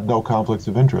had no conflicts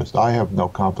of interest. I have no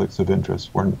conflicts of interest.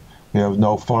 We have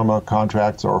no pharma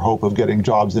contracts or hope of getting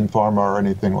jobs in pharma or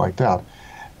anything like that.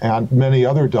 And many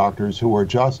other doctors who are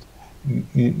just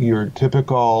your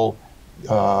typical,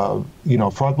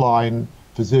 frontline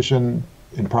physician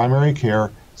in primary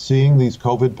care, seeing these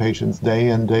COVID patients day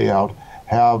in, day out,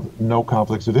 have no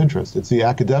conflicts of interest. It's the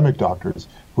academic doctors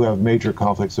who have major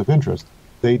conflicts of interest.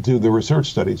 They do the research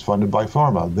studies funded by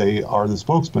pharma. They are the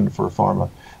spokesman for pharma.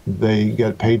 They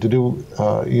get paid to do,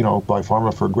 by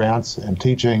pharma for grants and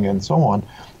teaching and so on.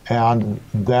 And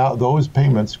those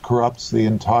payments corrupts the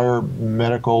entire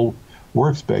medical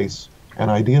workspace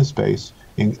and idea space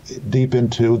deep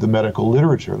into the medical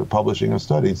literature, the publishing of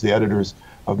studies. The editors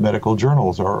of medical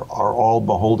journals are all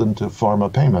beholden to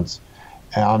pharma payments.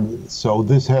 And so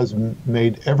this has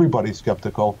made everybody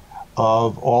skeptical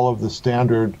of all of the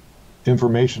standard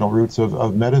informational routes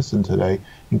of medicine today,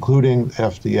 including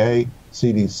FDA,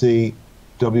 CDC,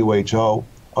 WHO,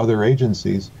 other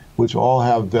agencies, which all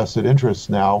have vested interests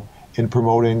now in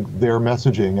promoting their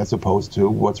messaging as opposed to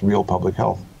what's real public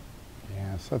health.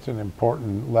 Yeah, such an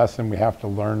important lesson we have to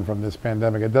learn from this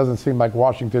pandemic. It doesn't seem like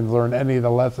Washington's learned any of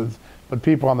the lessons, but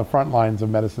people on the front lines of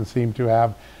medicine seem to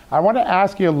have. I want to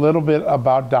ask you a little bit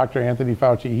about Dr. Anthony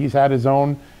Fauci. He's had his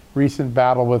own recent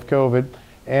battle with COVID,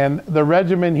 and the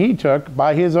regimen he took,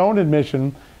 by his own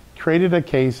admission, created a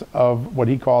case of what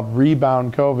he called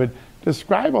rebound COVID.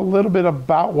 Describe a little bit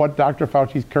about what Dr.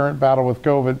 Fauci's current battle with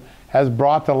COVID has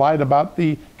brought to light about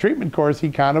the treatment course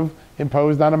he kind of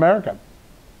imposed on America.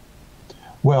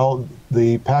 Well,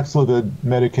 the Paxlovid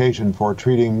medication for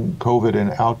treating COVID in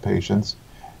outpatients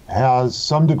has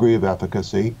some degree of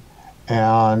efficacy,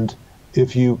 and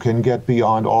if you can get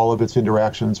beyond all of its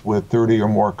interactions with 30 or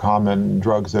more common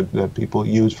drugs that people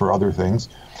use for other things,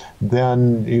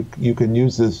 then you can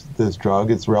use this drug.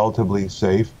 It's relatively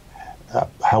safe.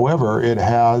 However, it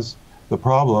has the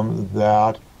problem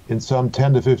that in some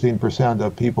 10 to 15%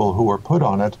 of people who are put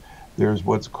on it, there's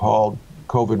what's called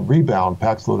COVID rebound,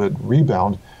 Paxlovid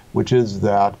rebound, which is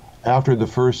that after the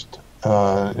first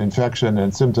infection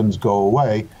and symptoms go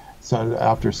away, so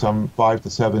after some 5 to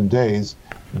 7 days,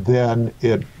 then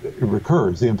it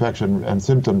recurs, the infection and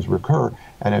symptoms recur,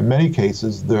 and in many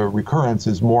cases the recurrence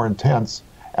is more intense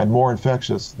and more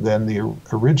infectious than the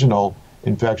original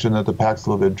infection that the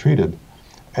Paxlovid treated.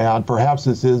 And perhaps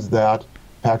this is that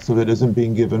Paxlovid isn't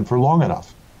being given for long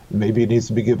enough. Maybe it needs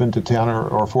to be given to 10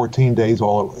 or 14 days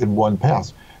all in one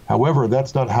pass. However,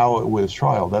 that's not how it was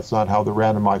trialed. That's not how the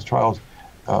randomized trials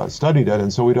studied it,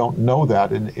 and so we don't know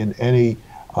that in any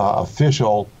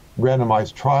official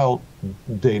randomized trial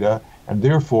data, and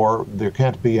therefore there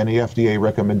can't be any FDA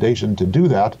recommendation to do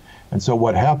that. And so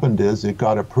what happened is it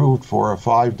got approved for a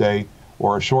 5-day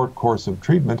or a short course of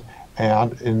treatment,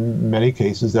 and in many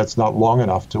cases that's not long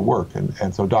enough to work.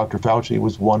 And so Dr. Fauci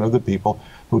was one of the people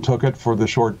who took it for the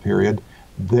short period.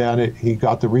 Then he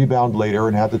got the rebound later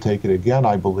and had to take it again,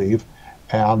 I believe,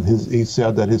 and he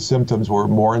said that his symptoms were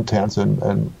more intense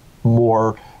and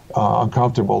more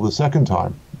uncomfortable the second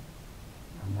time.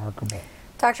 Remarkable.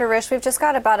 Dr. Risch, we've just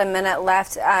got about a minute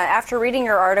left. After reading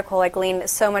your article, I gleaned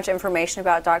so much information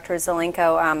about Dr.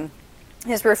 Zelenko,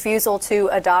 his refusal to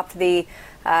adopt the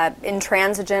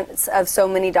intransigence of so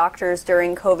many doctors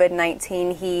during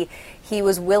COVID-19. He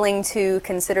was willing to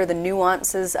consider the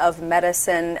nuances of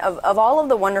medicine, of all of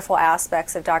the wonderful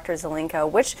aspects of Dr.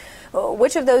 Zelenko.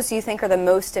 Which of those do you think are the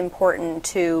most important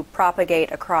to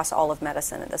propagate across all of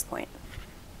medicine at this point?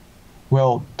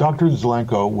 Well, Dr.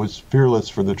 Zelenko was fearless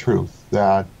for the truth,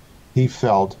 that he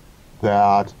felt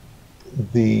that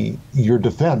your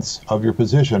defense of your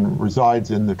position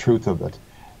resides in the truth of it.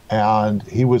 And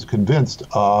he was convinced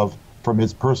from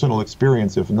his personal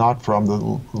experience, if not from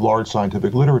the large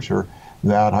scientific literature,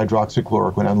 that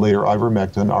hydroxychloroquine and later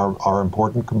ivermectin are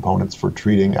important components for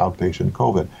treating outpatient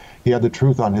COVID. He had the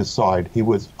truth on his side. He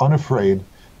was unafraid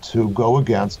to go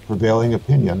against prevailing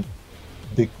opinion.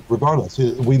 Regardless,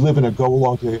 we live in a go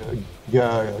along to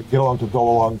get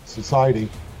along society,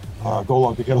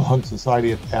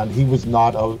 and he was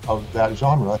not of that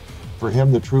genre. For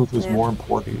him, the truth was more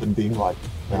important than being right.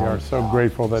 We are so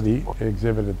grateful that he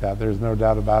exhibited that. There's no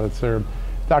doubt about it, sir.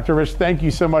 Dr. Risch, thank you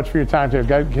so much for your time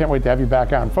today. Can't wait to have you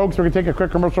back on. Folks, we're going to take a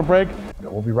quick commercial break.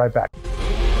 We'll be right back.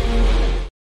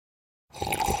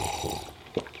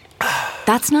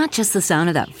 That's not just the sound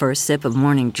of that first sip of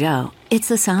Morning Joe. It's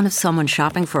the sound of someone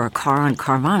shopping for a car on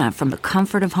Carvana from the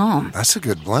comfort of home. That's a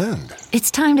good blend.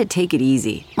 It's time to take it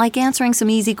easy, like answering some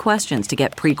easy questions to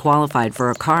get pre-qualified for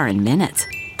a car in minutes.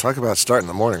 Talk about starting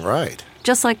the morning right.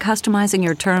 Just like customizing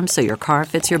your terms so your car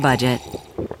fits your budget.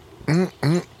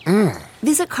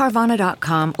 Visit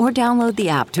Carvana.com or download the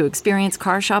app to experience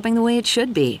car shopping the way it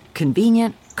should be.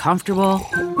 Convenient, comfortable.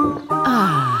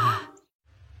 Ah.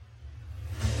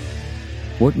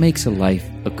 What makes a life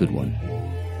a good one?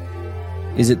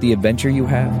 Is it the adventure you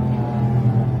have?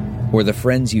 Or the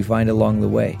friends you find along the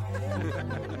way?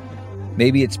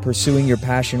 Maybe it's pursuing your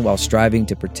passion while striving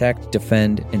to protect,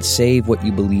 defend, and save what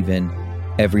you believe in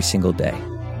every single day.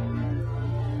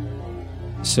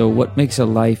 So what makes a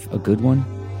life a good one?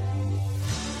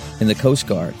 In the Coast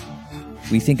Guard,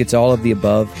 we think it's all of the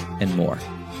above and more.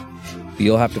 But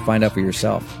you'll have to find out for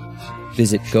yourself.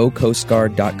 Visit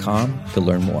gocoastguard.com to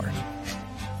learn more.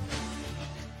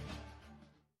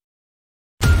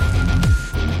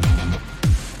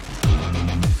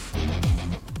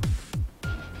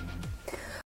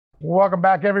 Welcome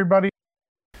back, everybody.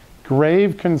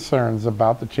 Grave concerns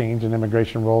about the change in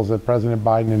immigration rules that President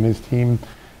Biden and his team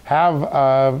have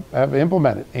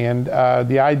implemented. And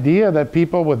the idea that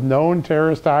people with known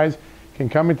terrorist ties can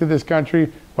come into this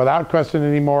country without question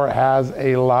anymore has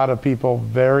a lot of people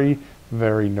very,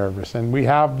 very nervous. And we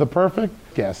have the perfect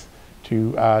guest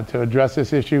to address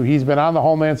this issue. He's been on the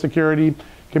Homeland Security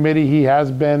Committee. He has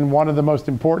been one of the most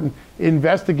important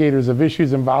investigators of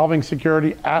issues involving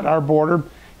security at our border.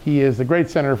 He is the great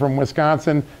senator from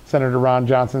Wisconsin, Senator Ron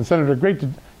Johnson. Senator, great to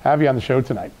have you on the show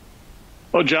tonight.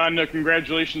 Well, John,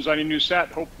 congratulations on your new set.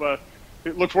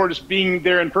 Look forward to being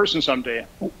there in person someday.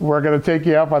 We're going to take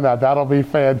you up on that. That'll be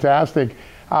fantastic.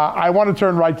 I want to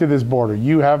turn right to this border.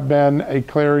 You have been a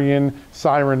clarion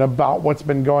siren about what's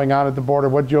been going on at the border,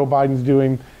 what Joe Biden's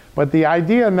doing. But the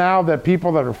idea now that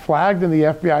people that are flagged in the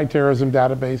FBI terrorism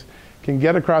database can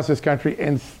get across this country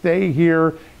and stay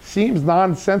here seems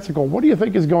nonsensical. What do you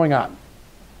think is going on?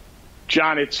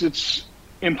 John, it's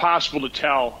impossible to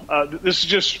tell. This is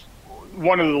just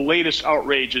one of the latest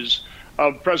outrages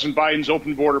of President Biden's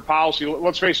open border policy.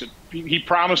 Let's face it, he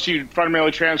promised he would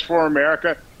fundamentally transform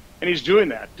America, and he's doing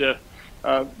that.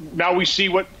 Now we see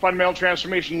what fundamental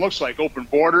transformation looks like. Open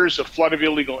borders, a flood of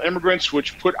illegal immigrants,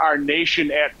 which put our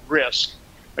nation at risk.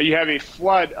 You have a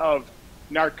flood of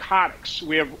narcotics.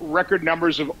 We have record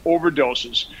numbers of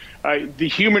overdoses. The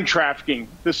human trafficking,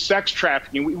 the sex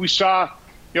trafficking. We saw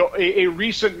a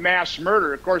recent mass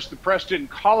murder. Of course, the press didn't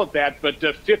call it that, but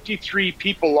 53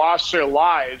 people lost their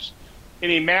lives in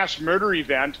a mass murder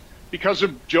event because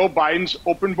of Joe Biden's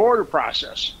open border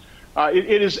process.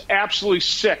 It is absolutely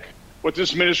sick what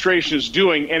this administration is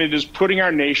doing, and it is putting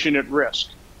our nation at risk.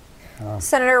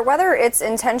 Senator, whether it's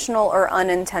intentional or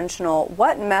unintentional,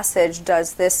 what message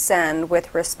does this send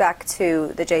with respect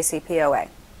to the JCPOA?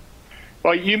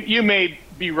 Well, you may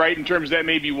be right in terms of that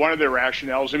may be one of their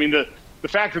rationales. I mean, the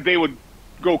fact that they would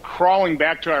go crawling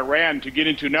back to Iran to get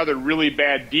into another really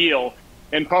bad deal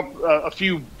and pump a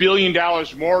few $1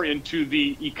 billion more into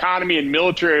the economy and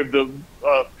military of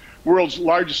the world's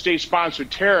largest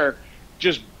state-sponsored terror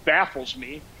just baffles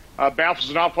me, baffles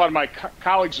an awful lot of my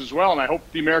colleagues as well, and I hope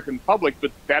the American public,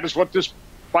 but that is what this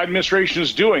Biden administration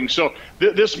is doing. So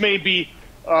this may be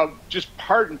just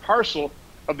part and parcel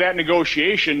of that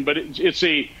negotiation, but it's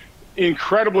a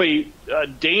incredibly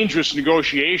dangerous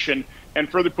negotiation and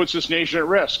further puts this nation at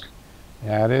risk.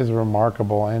 Yeah, it is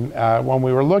remarkable. And when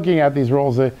we were looking at these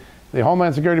rules, the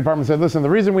Homeland Security Department said, listen, the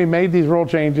reason we made these rule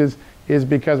changes is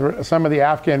because some of the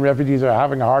Afghan refugees are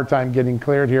having a hard time getting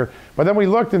cleared here. But then we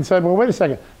looked and said, well, wait a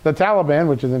second. The Taliban,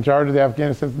 which is in charge of the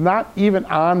Afghanistan, is not even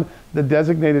on the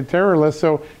designated terror list.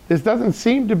 So this doesn't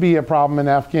seem to be a problem in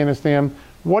Afghanistan.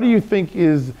 What do you think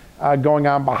is going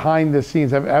on behind the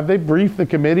scenes? Have they briefed the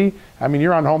committee? I mean,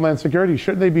 you're on Homeland Security.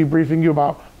 Shouldn't they be briefing you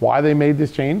about why they made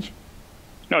this change?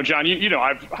 No, John, you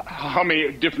know how many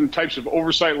different types of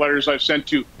oversight letters I've sent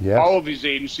to all of these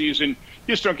agencies, and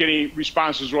you just don't get any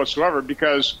responses whatsoever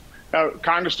because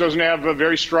Congress doesn't have a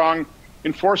very strong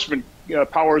enforcement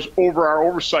powers over our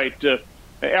oversight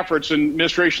efforts, and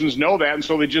administrations know that, and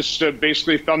so they just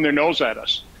basically thumb their nose at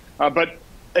us. But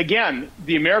again,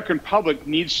 the American public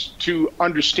needs to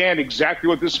understand exactly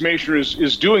what this administration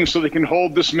is doing so they can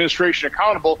hold this administration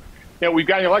accountable. We've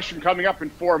got an election coming up in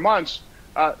 4 months.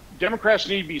 Democrats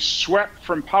need to be swept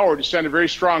from power to send a very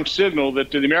strong signal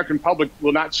that the American public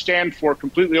will not stand for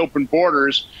completely open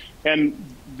borders and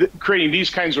creating these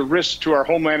kinds of risks to our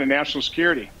homeland and national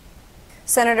security.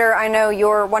 Senator, I know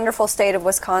your wonderful state of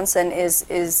Wisconsin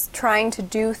is trying to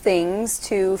do things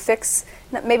to fix,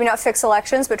 maybe not fix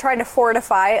elections, but trying to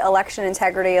fortify election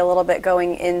integrity a little bit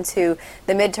going into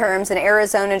the midterms. And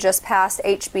Arizona just passed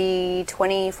HB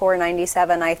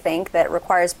 2497, I think, that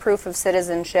requires proof of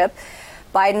citizenship.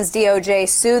 Biden's DOJ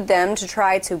sued them to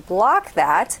try to block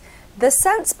that. The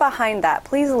sense behind that,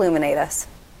 please illuminate us.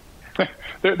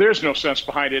 There's no sense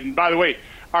behind it. And by the way,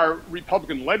 our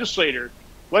Republican legislature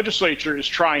is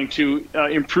trying to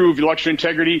improve election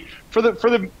integrity for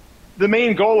the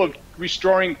main goal of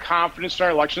restoring confidence in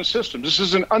our election systems. This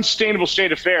is an unsustainable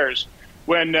state of affairs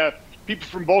when people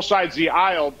from both sides of the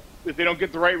aisle, if they don't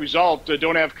get the right result,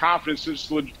 don't have confidence it's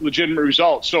a legitimate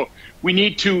result. So we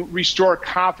need to restore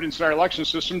confidence in our election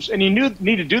systems, and you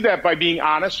need to do that by being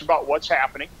honest about what's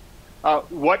happening,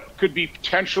 what could be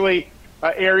potentially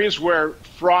areas where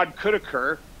fraud could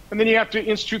occur, and then you have to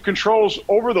institute controls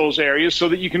over those areas so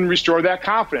that you can restore that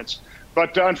confidence.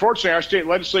 But unfortunately, our state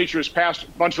legislature has passed a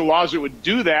bunch of laws that would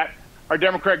do that. Our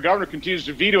Democrat governor continues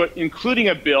to veto it, including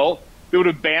a bill that would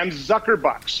have banned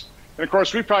Zuckerbucks. And, of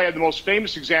course, we probably had the most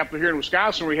famous example here in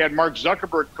Wisconsin where we had Mark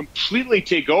Zuckerberg completely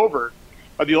take over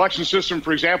the election system,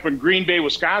 for example, in Green Bay,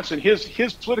 Wisconsin.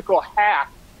 His political hack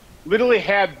literally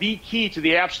had the key to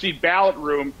the absentee ballot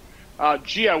room.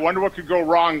 Gee, I wonder what could go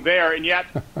wrong there. And yet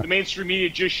the mainstream media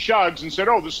just shrugs and said,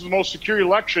 oh, this is the most secure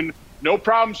election no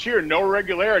problems here, no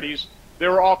irregularities.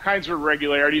 There were all kinds of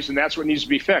irregularities, and that's what needs to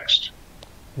be fixed.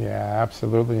 Yeah,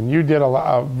 absolutely. And you did a lot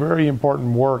of very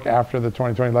important work after the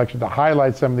 2020 election to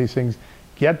highlight some of these things,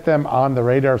 get them on the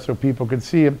radar so people could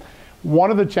see it.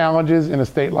 One of the challenges in a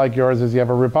state like yours is you have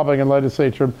a Republican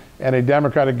legislature and a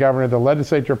Democratic governor. The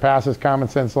legislature passes common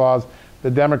sense laws. The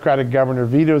Democratic governor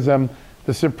vetoes them.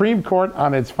 The Supreme Court,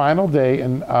 on its final day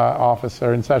in office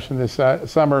or in session this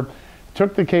summer,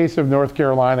 took the case of North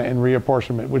Carolina and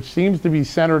reapportionment, which seems to be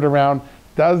centered around,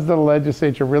 does the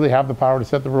legislature really have the power to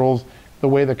set the rules the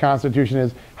way the Constitution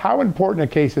is? How important a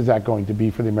case is that going to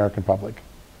be for the American public?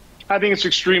 I think it's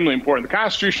extremely important. The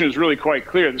Constitution is really quite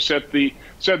clear that said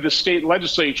the state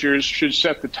legislatures should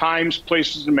set the times,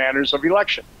 places, and manners of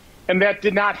election. And that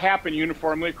did not happen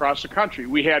uniformly across the country.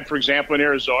 We had, for example, in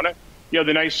Arizona, the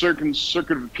Ninth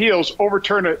Circuit of Appeals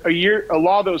overturned a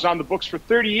law that was on the books for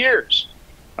 30 years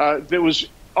that was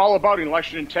all about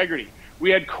election integrity.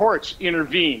 We had courts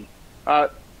intervene.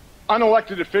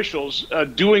 Unelected officials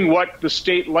doing what the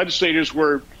state legislators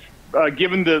were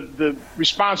given the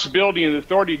responsibility and the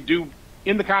authority to do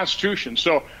in the Constitution.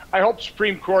 So I hope the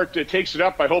Supreme Court takes it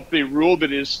up. I hope they rule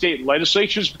that it is state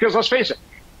legislatures, because let's face it,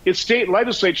 it's state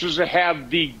legislatures that have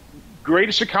the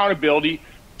greatest accountability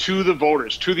to the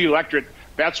voters, to the electorate.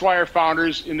 That's why our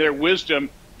founders, in their wisdom,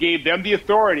 gave them the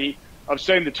authority of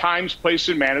setting the times, places,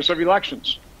 and manners of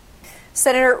elections.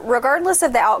 Senator, regardless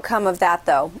of the outcome of that,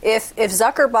 though, if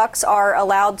Zuckerbucks are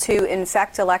allowed to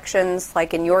infect elections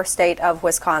like in your state of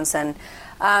Wisconsin,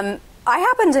 I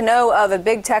happen to know of a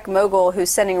big tech mogul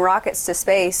who's sending rockets to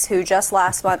space who just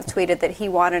last month tweeted that he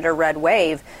wanted a red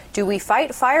wave. Do we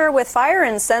fight fire with fire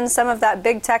and send some of that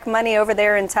big tech money over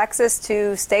there in Texas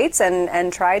to states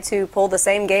and try to pull the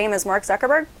same game as Mark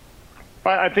Zuckerberg?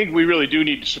 I think we really do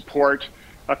need to support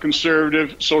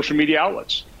conservative social media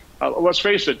outlets. Let's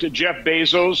face it, Jeff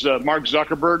Bezos, Mark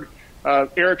Zuckerberg,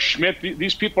 Eric Schmidt,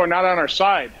 these people are not on our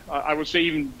side. I would say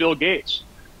even Bill Gates.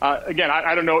 Again,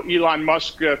 I don't know Elon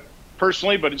Musk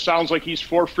personally, but it sounds like he's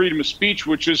for freedom of speech,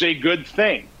 which is a good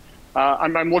thing.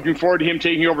 I'm looking forward to him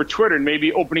taking over Twitter and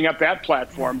maybe opening up that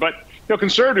platform. But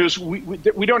conservatives,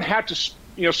 we don't have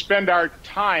to spend our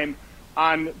time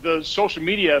on the social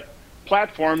media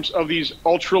platforms of these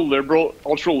ultra-liberal,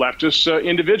 ultra-leftist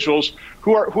individuals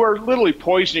who are literally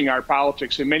poisoning our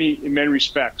politics in many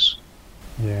respects.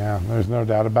 Yeah, there's no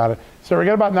doubt about it. So we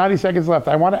got about 90 seconds left.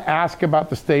 I want to ask about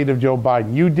the state of Joe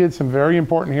Biden. You did some very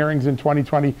important hearings in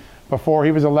 2020 before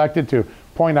he was elected to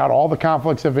point out all the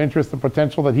conflicts of interest, the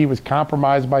potential that he was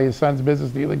compromised by his son's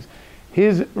business dealings.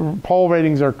 His poll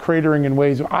ratings are cratering in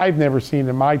ways I've never seen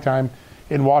in my time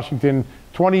in Washington.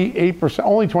 28%,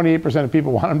 only 28% of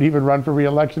people want him to even run for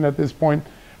re-election at this point.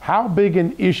 How big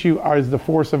an issue is the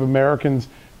force of Americans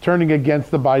turning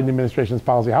against the Biden administration's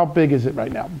policy? How big is it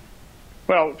right now?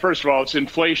 Well, first of all, it's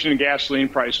inflation and gasoline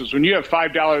prices. When you have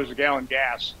 $5 a gallon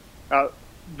gas,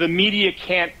 the media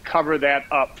can't cover that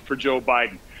up for Joe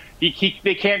Biden.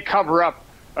 They can't cover up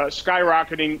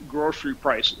skyrocketing grocery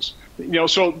prices.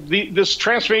 So this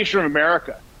transformation of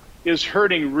America is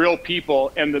hurting real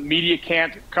people, and the media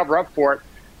can't cover up for it.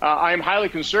 I am highly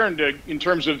concerned in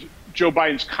terms of Joe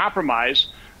Biden's compromise,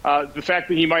 the fact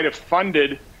that he might have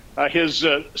funded his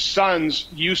son's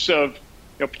use of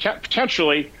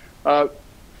potentially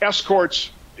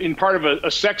escorts in part of a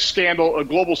sex scandal, a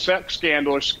global sex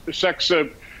scandal, or sex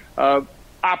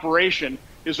operation,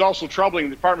 is also troubling.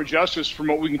 The Department of Justice, from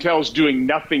what we can tell, is doing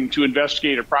nothing to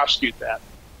investigate or prosecute that.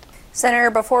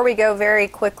 Senator, before we go very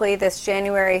quickly, this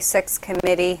January 6th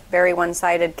committee, very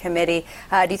one-sided committee,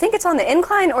 do you think it's on the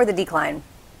incline or the decline?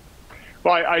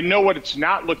 Well, I know what it's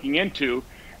not looking into,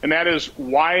 and that is,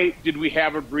 why did we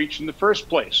have a breach in the first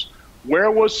place?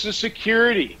 Where was the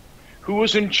security? Who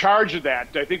was in charge of that?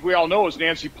 I think we all know it was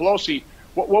Nancy Pelosi.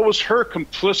 What was her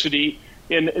complicity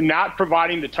in not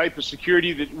providing the type of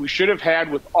security that we should have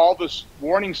had with all the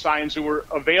warning signs that were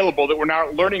available that we're now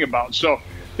learning about? So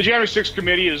the January 6th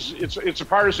committee it's a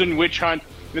partisan witch hunt,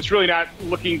 and it's really not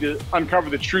looking to uncover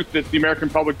the truth that the American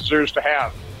public deserves to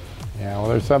have. Yeah, well,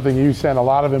 there's something you sent a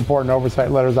lot of important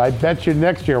oversight letters. I bet you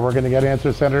next year we're going to get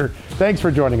answers, Senator. Thanks for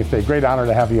joining us today. Great honor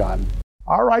to have you on.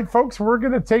 All right, folks, we're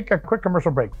going to take a quick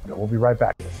commercial break. We'll be right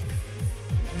back.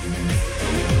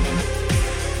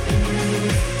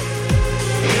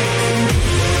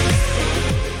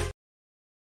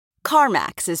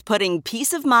 CarMax is putting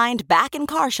peace of mind back in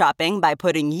car shopping by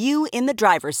putting you in the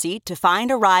driver's seat to find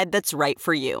a ride that's right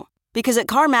for you. Because at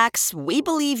CarMax, we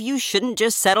believe you shouldn't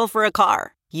just settle for a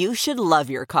car. You should love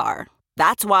your car.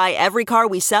 That's why every car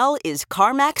we sell is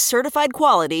CarMax certified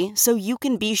quality, so you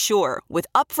can be sure with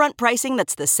upfront pricing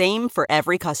that's the same for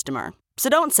every customer. So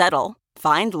don't settle.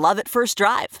 Find love at first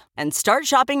drive and start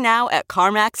shopping now at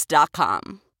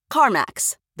CarMax.com.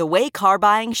 CarMax, the way car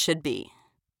buying should be.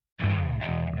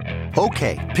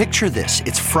 Okay, picture this.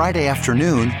 It's Friday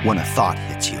afternoon when a thought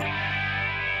hits you.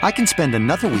 I can spend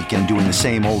another weekend doing the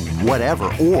same old whatever,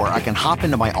 or I can hop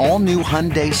into my all-new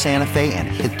Hyundai Santa Fe and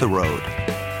hit the road.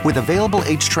 With available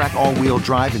H-Track all-wheel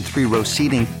drive and 3-row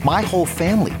seating, my whole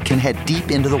family can head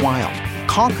deep into the wild.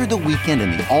 Conquer the weekend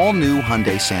in the all-new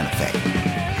Hyundai Santa Fe.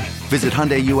 Visit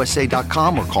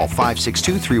HyundaiUSA.com or call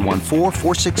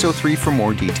 562-314-4603 for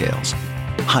more details.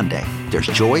 Hyundai, there's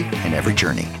joy in every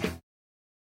journey.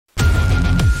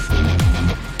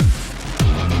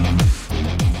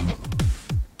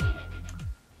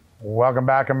 Welcome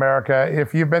back, America.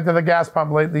 If you've been to the gas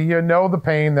pump lately, you know the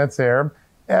pain that's there.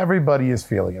 Everybody is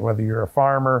feeling it, whether you're a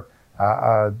farmer,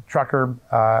 a trucker,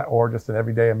 or just an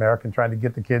everyday American trying to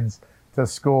get the kids to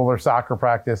school or soccer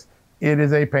practice. It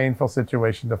is a painful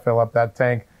situation to fill up that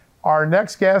tank. Our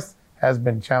next guest has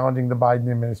been challenging the Biden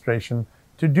administration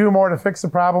to do more to fix the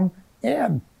problem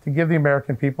and to give the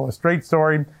American people a straight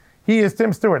story. He is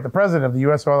Tim Stewart, the president of the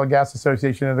U.S. Oil and Gas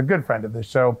Association and a good friend of this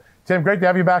show. Tim, great to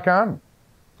have you back on.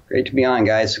 Great to be on,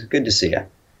 guys. Good to see you.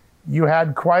 You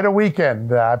had quite a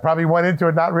weekend. I probably went into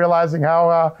it not realizing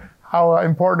how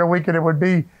important a weekend it would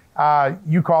be.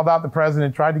 You called out the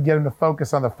president, tried to get him to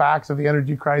focus on the facts of the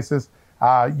energy crisis.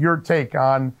 Your take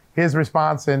on his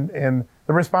response and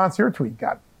the response your tweet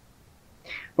got.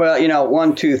 Well,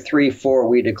 1, 2, 3, 4,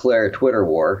 we declare a Twitter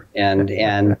war. And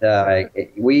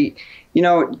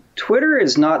Twitter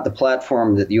is not the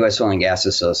platform that the U.S. Oil and Gas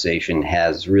Association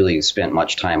has really spent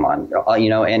much time on,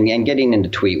 and getting into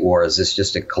tweet wars is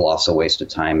just a colossal waste of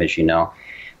time, as you know.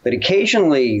 But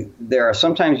occasionally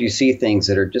sometimes you see things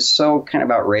that are just so kind of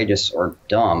outrageous or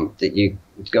dumb that you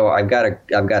go, I've got to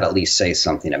at least say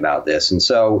something about this. And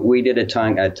so we did a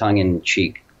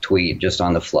tongue-in-cheek tweet just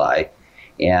on the fly.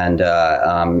 And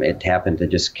it happened to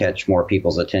just catch more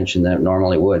people's attention than it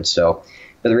normally would. So,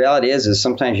 but the reality is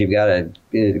sometimes you've got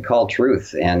to call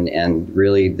truth. And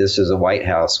really, this is a White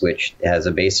House which has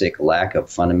a basic lack of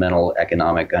fundamental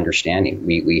economic understanding.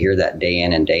 We hear that day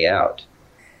in and day out.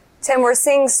 Tim, we're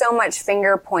seeing so much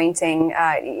finger pointing,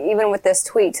 even with this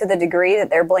tweet, to the degree that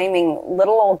they're blaming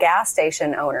little old gas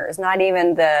station owners, not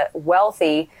even the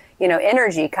wealthy,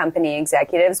 energy company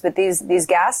executives, but these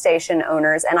gas station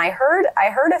owners. And I heard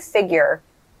a figure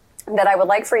that I would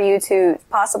like for you to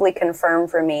possibly confirm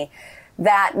for me,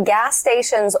 that gas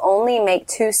stations only make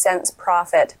 2 cents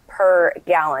profit per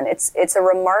gallon. It's a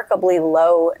remarkably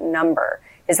low number.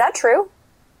 Is that true?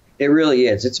 It really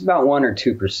is. It's about 1 or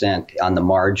 2% on the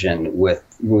margin with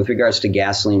regards to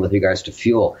gasoline, with regards to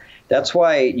fuel. That's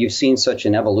why you've seen such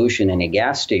an evolution in a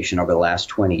gas station over the last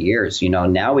 20 years.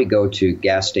 Now we go to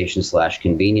gas stations /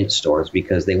 convenience stores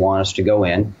because they want us to go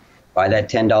in, buy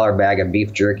that $10 bag of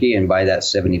beef jerky and buy that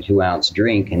 72-ounce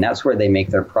drink. And that's where they make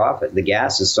their profit. The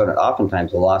gas is sort of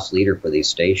oftentimes a loss leader for these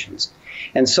stations.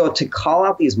 And so to call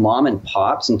out these mom and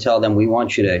pops and tell them we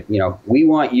want you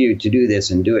to do this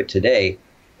and do it today,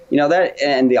 that,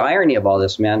 and the irony of all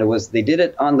this, Amanda, was they did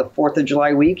it on the 4th of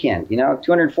July weekend.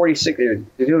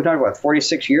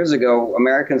 46 years ago,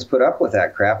 Americans put up with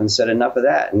that crap and said enough of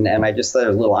that. And I just thought there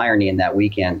was a little irony in that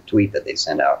weekend tweet that they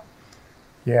sent out.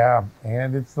 Yeah,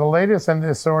 and it's the latest in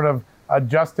this sort of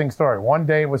adjusting story. One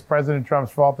day it was President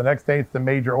Trump's fault. The next day it's the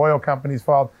major oil companies'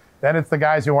 fault. Then it's the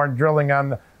guys who aren't drilling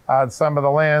on some of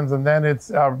the lands. And then it's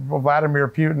Vladimir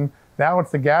Putin. Now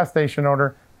it's the gas station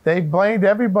owner. They blamed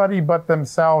everybody but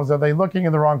themselves. Are they looking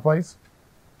in the wrong place?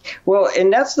 Well,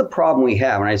 and that's the problem we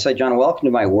have. And I say, John, welcome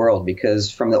to my world,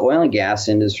 because from the oil and gas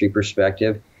industry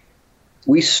perspective,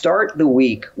 we start the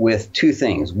week with two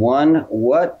things. One,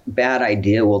 what bad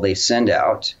idea will they send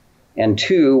out? And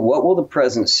two, what will the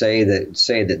president say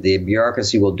that the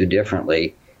bureaucracy will do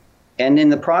differently? And in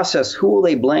the process, who will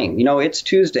they blame? It's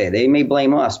Tuesday. They may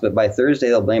blame us, but by Thursday,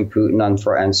 they'll blame Putin. On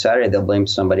Saturday, they'll blame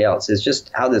somebody else. It's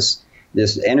just how this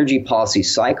energy policy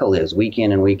cycle is week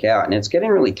in and week out. And it's getting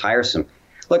really tiresome.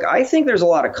 Look, I think there's a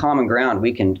lot of common ground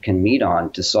we can meet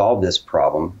on to solve this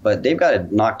problem, but they've got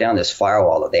to knock down this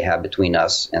firewall that they have between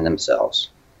us and themselves.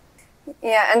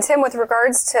 Yeah, and Tim, with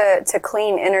regards to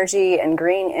clean energy and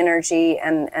green energy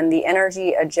and the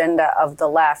energy agenda of the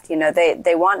left,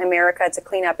 they want America to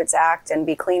clean up its act and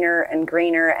be cleaner and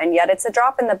greener, and yet it's a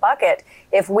drop in the bucket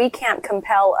if we can't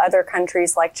compel other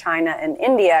countries like China and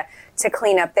India to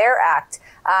clean up their act.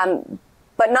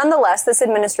 But nonetheless, this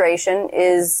administration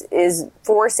is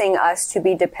forcing us to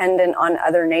be dependent on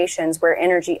other nations where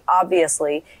energy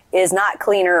obviously is not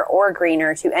cleaner or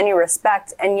greener to any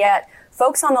respect. And yet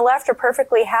folks on the left are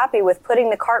perfectly happy with putting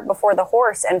the cart before the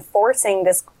horse and forcing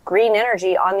this green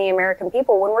energy on the American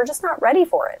people when we're just not ready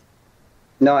for it.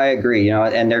 No, I agree.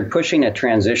 And they're pushing a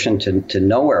transition to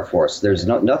nowhere for us. There's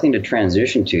nothing to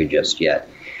transition to just yet.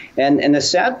 And the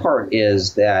sad part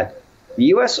is that the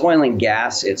U.S. oil and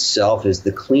gas itself is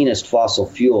the cleanest fossil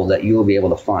fuel that you will be able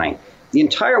to find. The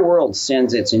entire world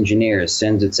sends its engineers,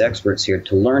 sends its experts here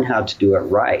to learn how to do it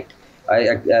right.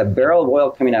 A barrel of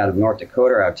oil coming out of North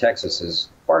Dakota or out of Texas is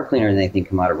far cleaner than anything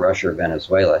come out of Russia or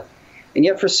Venezuela. And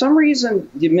yet, for some reason,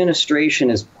 the administration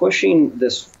is pushing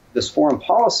this foreign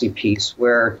policy piece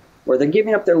where they're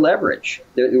giving up their leverage.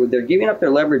 They're giving up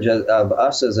their leverage of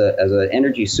us as an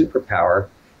energy superpower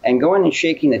and going and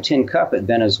shaking the tin cup at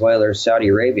Venezuela or Saudi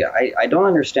Arabia. I don't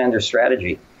understand their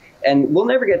strategy. And we'll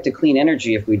never get to clean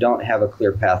energy if we don't have a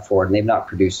clear path forward, and they've not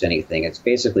produced anything. It's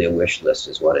basically a wish list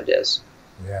is what it is.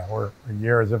 Yeah, we're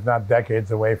years, if not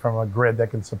decades, away from a grid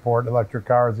that can support electric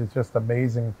cars. It's just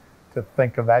amazing to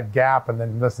think of that gap and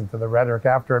then listen to the rhetoric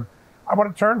after it. I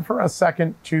want to turn for a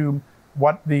second to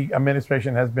what the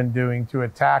administration has been doing to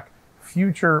attack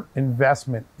future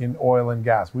investment in oil and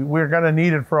gas. We're going to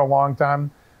need it for a long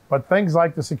time, but things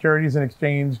like the Securities and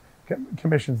Exchange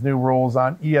Commission's new rules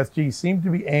on ESG seem to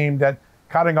be aimed at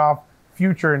cutting off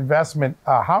future investment.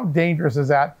 How dangerous is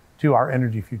that to our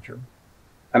energy future?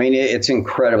 I mean, it's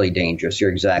incredibly dangerous.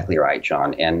 You're exactly right,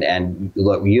 John. And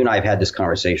look, you and I have had this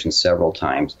conversation several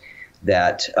times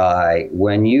that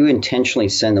when you intentionally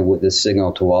send the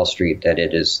signal to Wall Street that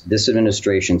it is this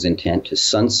administration's intent to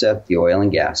sunset the oil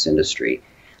and gas industry,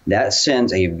 that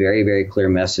sends a very, very clear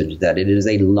message that it is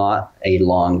not a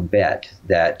long bet,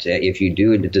 that if you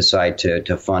do decide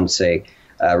to fund, say,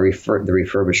 the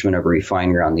refurbishment of a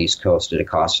refinery on the East Coast at a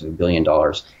cost of $1 billion,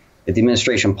 if the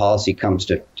administration policy comes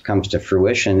to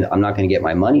fruition, I'm not going to get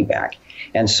my money back.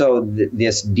 And so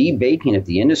this debaking of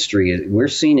the industry, we're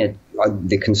seeing it,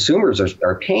 the consumers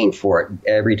are paying for it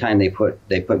every time they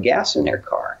put gas in their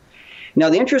car. Now,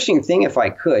 the interesting thing, if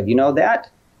I could,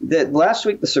 that last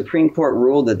week the Supreme Court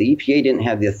ruled that the EPA didn't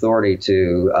have the authority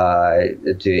to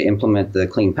implement the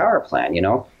Clean Power Plan.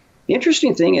 The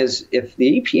interesting thing is, if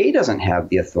the EPA doesn't have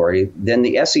the authority, then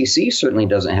the SEC certainly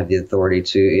doesn't have the authority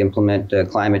to implement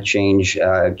climate change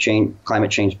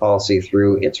policy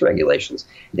through its regulations.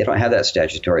 They don't have that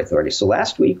statutory authority. So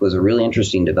last week was a really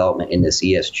interesting development in this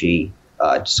ESG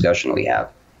discussion we have.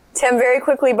 Tim, very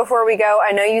quickly before we go,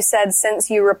 I know you said since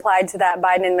you replied to that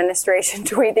Biden administration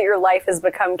tweet that your life has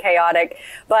become chaotic,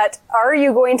 but are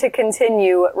you going to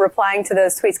continue replying to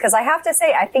those tweets? Because I have to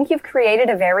say, I think you've created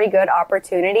a very good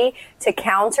opportunity to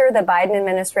counter the Biden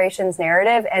administration's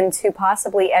narrative and to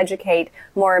possibly educate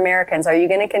more Americans. Are you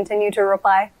going to continue to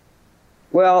reply?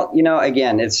 Well,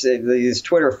 again, these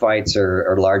Twitter fights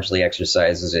are largely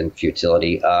exercises in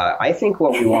futility. I think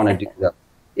what we want to do, though,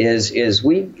 is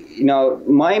we,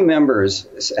 my members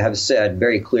have said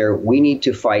very clear, we need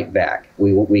to fight back.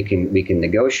 We can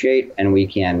negotiate and we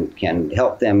can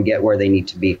help them get where they need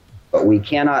to be, but we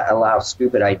cannot allow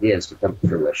stupid ideas to come to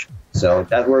fruition. So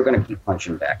that we're going to keep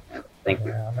punching back. Thank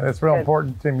you. Yeah, and it's real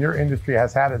important, Tim. Your industry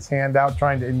has had its hand out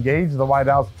trying to engage the White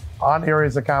House on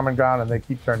areas of common ground, and they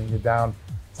keep turning you down.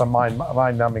 It's a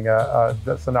mind-numbing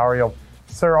scenario.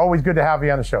 Sir, always good to have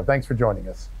you on the show. Thanks for joining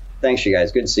us. Thanks, you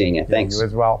guys. Good seeing you. Thanks. You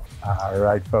as well. All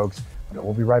right, folks.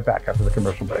 We'll be right back after the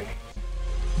commercial break.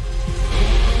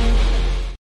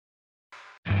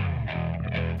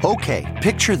 Okay,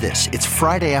 picture this. It's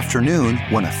Friday afternoon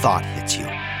when a thought hits you.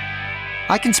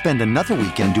 I can spend another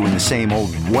weekend doing the same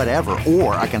old whatever,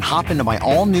 or I can hop into my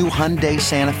all-new Hyundai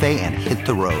Santa Fe and hit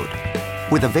the road.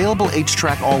 With available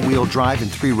H-Track all-wheel drive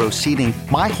and 3-row seating,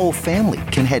 my whole family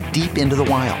can head deep into the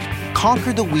wild.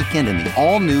 Conquer the weekend in the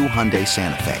all-new Hyundai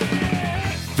Santa Fe.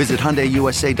 Visit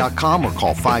HyundaiUSA.com or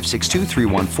call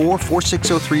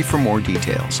 562-314-4603 for more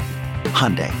details.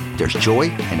 Hyundai, there's joy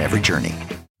in every journey.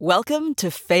 Welcome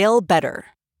to Fail Better,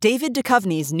 David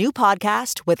Duchovny's new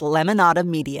podcast with Lemonada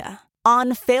Media.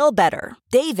 On Fail Better,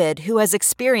 David, who has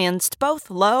experienced both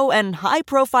low and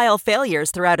high-profile failures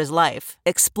throughout his life,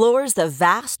 explores the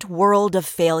vast world of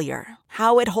failure,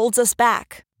 how it holds us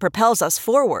back, propels us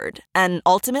forward, and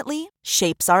ultimately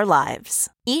shapes our lives.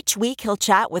 Each week he'll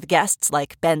chat with guests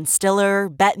like Ben Stiller,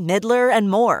 Bette Midler, and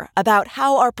more about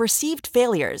how our perceived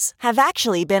failures have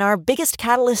actually been our biggest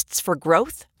catalysts for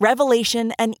growth,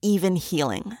 revelation, and even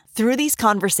healing. Through these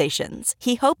conversations,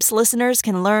 he hopes listeners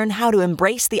can learn how to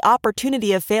embrace the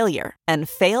opportunity of failure and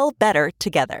fail better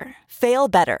together. Fail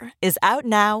Better is out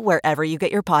now wherever you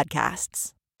get your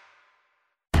podcasts.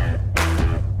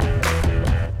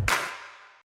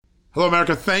 Hello,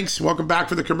 America. Thanks. Welcome back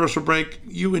for the commercial break.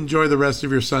 You enjoy the rest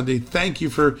of your Sunday. Thank you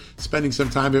for spending some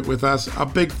time with us. A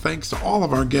big thanks to all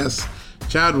of our guests,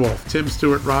 Chad Wolf, Tim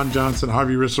Stewart, Ron Johnson,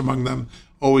 Harvey Risch among them.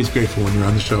 Always grateful when you're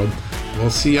on the show. We'll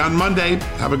see you on Monday.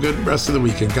 Have a good rest of the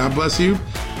weekend. God bless you.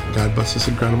 God bless this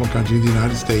incredible country, the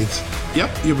United States. Yep,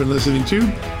 you've been listening to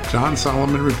John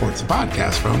Solomon Reports, a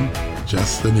podcast from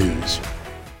Just the News.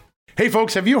 Hey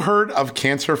folks, have you heard of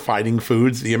cancer-fighting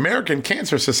foods? The American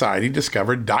Cancer Society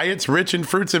discovered diets rich in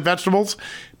fruits and vegetables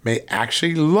may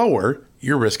actually lower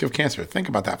your risk of cancer. Think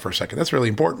about that for a second. That's really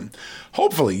important.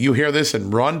 Hopefully you hear this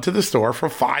and run to the store for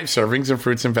 5 servings of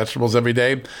fruits and vegetables every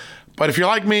day. But if you're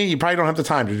like me, you probably don't have the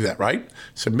time to do that, right?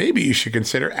 So maybe you should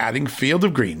consider adding Field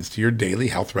of Greens to your daily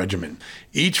health regimen.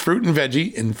 Each fruit and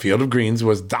veggie in Field of Greens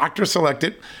was doctor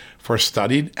selected for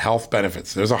studied health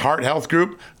benefits. There's a heart health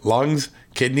group, lungs,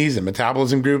 kidneys, and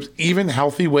metabolism groups, even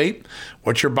healthy weight.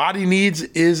 What your body needs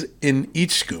is in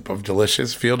each scoop of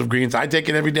delicious Field of Greens. I take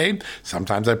it every day.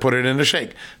 Sometimes I put it in a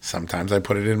shake. Sometimes I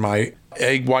put it in my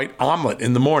egg white omelet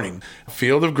in the morning.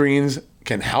 Field of Greens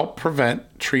can help prevent,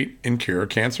 treat, and cure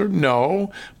cancer?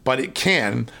 No, but it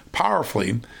can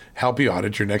powerfully help you out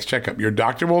at your next checkup. Your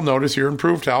doctor will notice your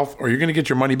improved health, or you're going to get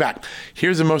your money back.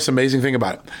 Here's the most amazing thing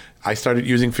about it. I started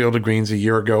using Field of Greens a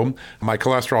year ago. My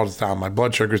cholesterol is down, my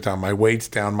blood sugar is down, my weight's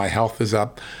down, my health is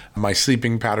up, my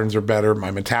sleeping patterns are better,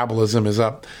 my metabolism is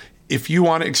up. If you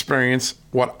want to experience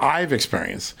what I've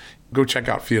experienced, go check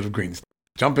out Field of Greens.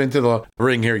 Jump into the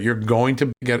ring here. You're going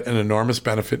to get an enormous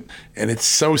benefit, and it's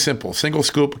so simple. Single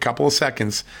scoop, a couple of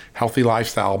seconds, healthy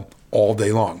lifestyle all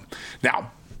day long. Now,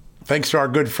 thanks to our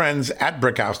good friends at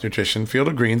Brickhouse Nutrition, Field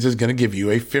of Greens is going to give you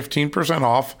a 15%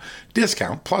 off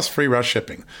discount plus free rush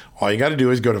shipping. All you got to do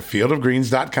is go to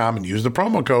fieldofgreens.com and use the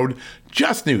promo code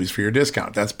JUSTNEWS for your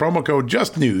discount. That's promo code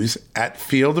JUSTNEWS at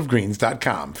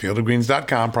fieldofgreens.com.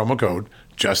 Fieldofgreens.com, promo code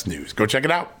JUSTNEWS. Go check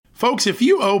it out. Folks, if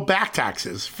you owe back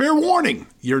taxes, fair warning,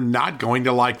 you're not going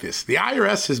to like this. The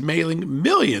IRS is mailing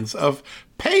millions of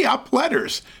pay-up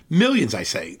letters. Millions, I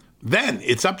say. Then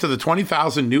it's up to the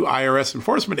 20,000 new IRS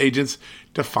enforcement agents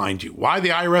to find you. Why the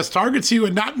IRS targets you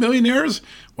and not millionaires?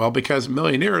 Well, because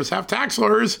millionaires have tax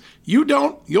lawyers. You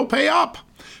don't, you'll pay up.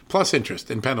 Plus interest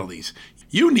and penalties.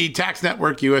 You need Tax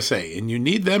Network USA, and you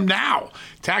need them now.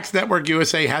 Tax Network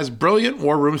USA has brilliant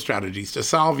war room strategies to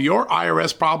solve your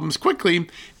IRS problems quickly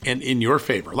and in your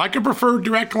favor. Like a preferred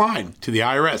direct line to the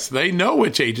IRS, they know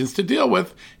which agents to deal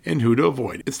with and who to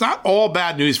avoid. It's not all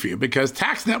bad news for you because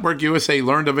Tax Network USA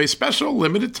learned of a special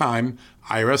limited time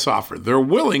IRS offer. They're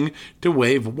willing to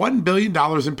waive $1 billion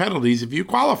in penalties if you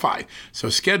qualify. So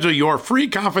schedule your free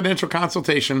confidential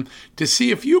consultation to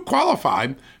see if you qualify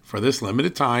for this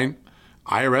limited time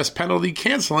IRS penalty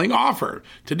canceling offer.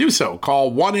 To do so,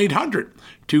 call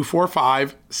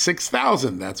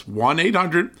 1-800-245-6000. That's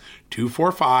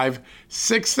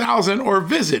 1-800-245-6000 or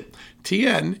visit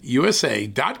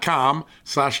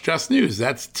tnusa.com/justnews.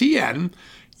 That's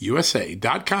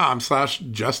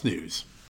tnusa.com/justnews.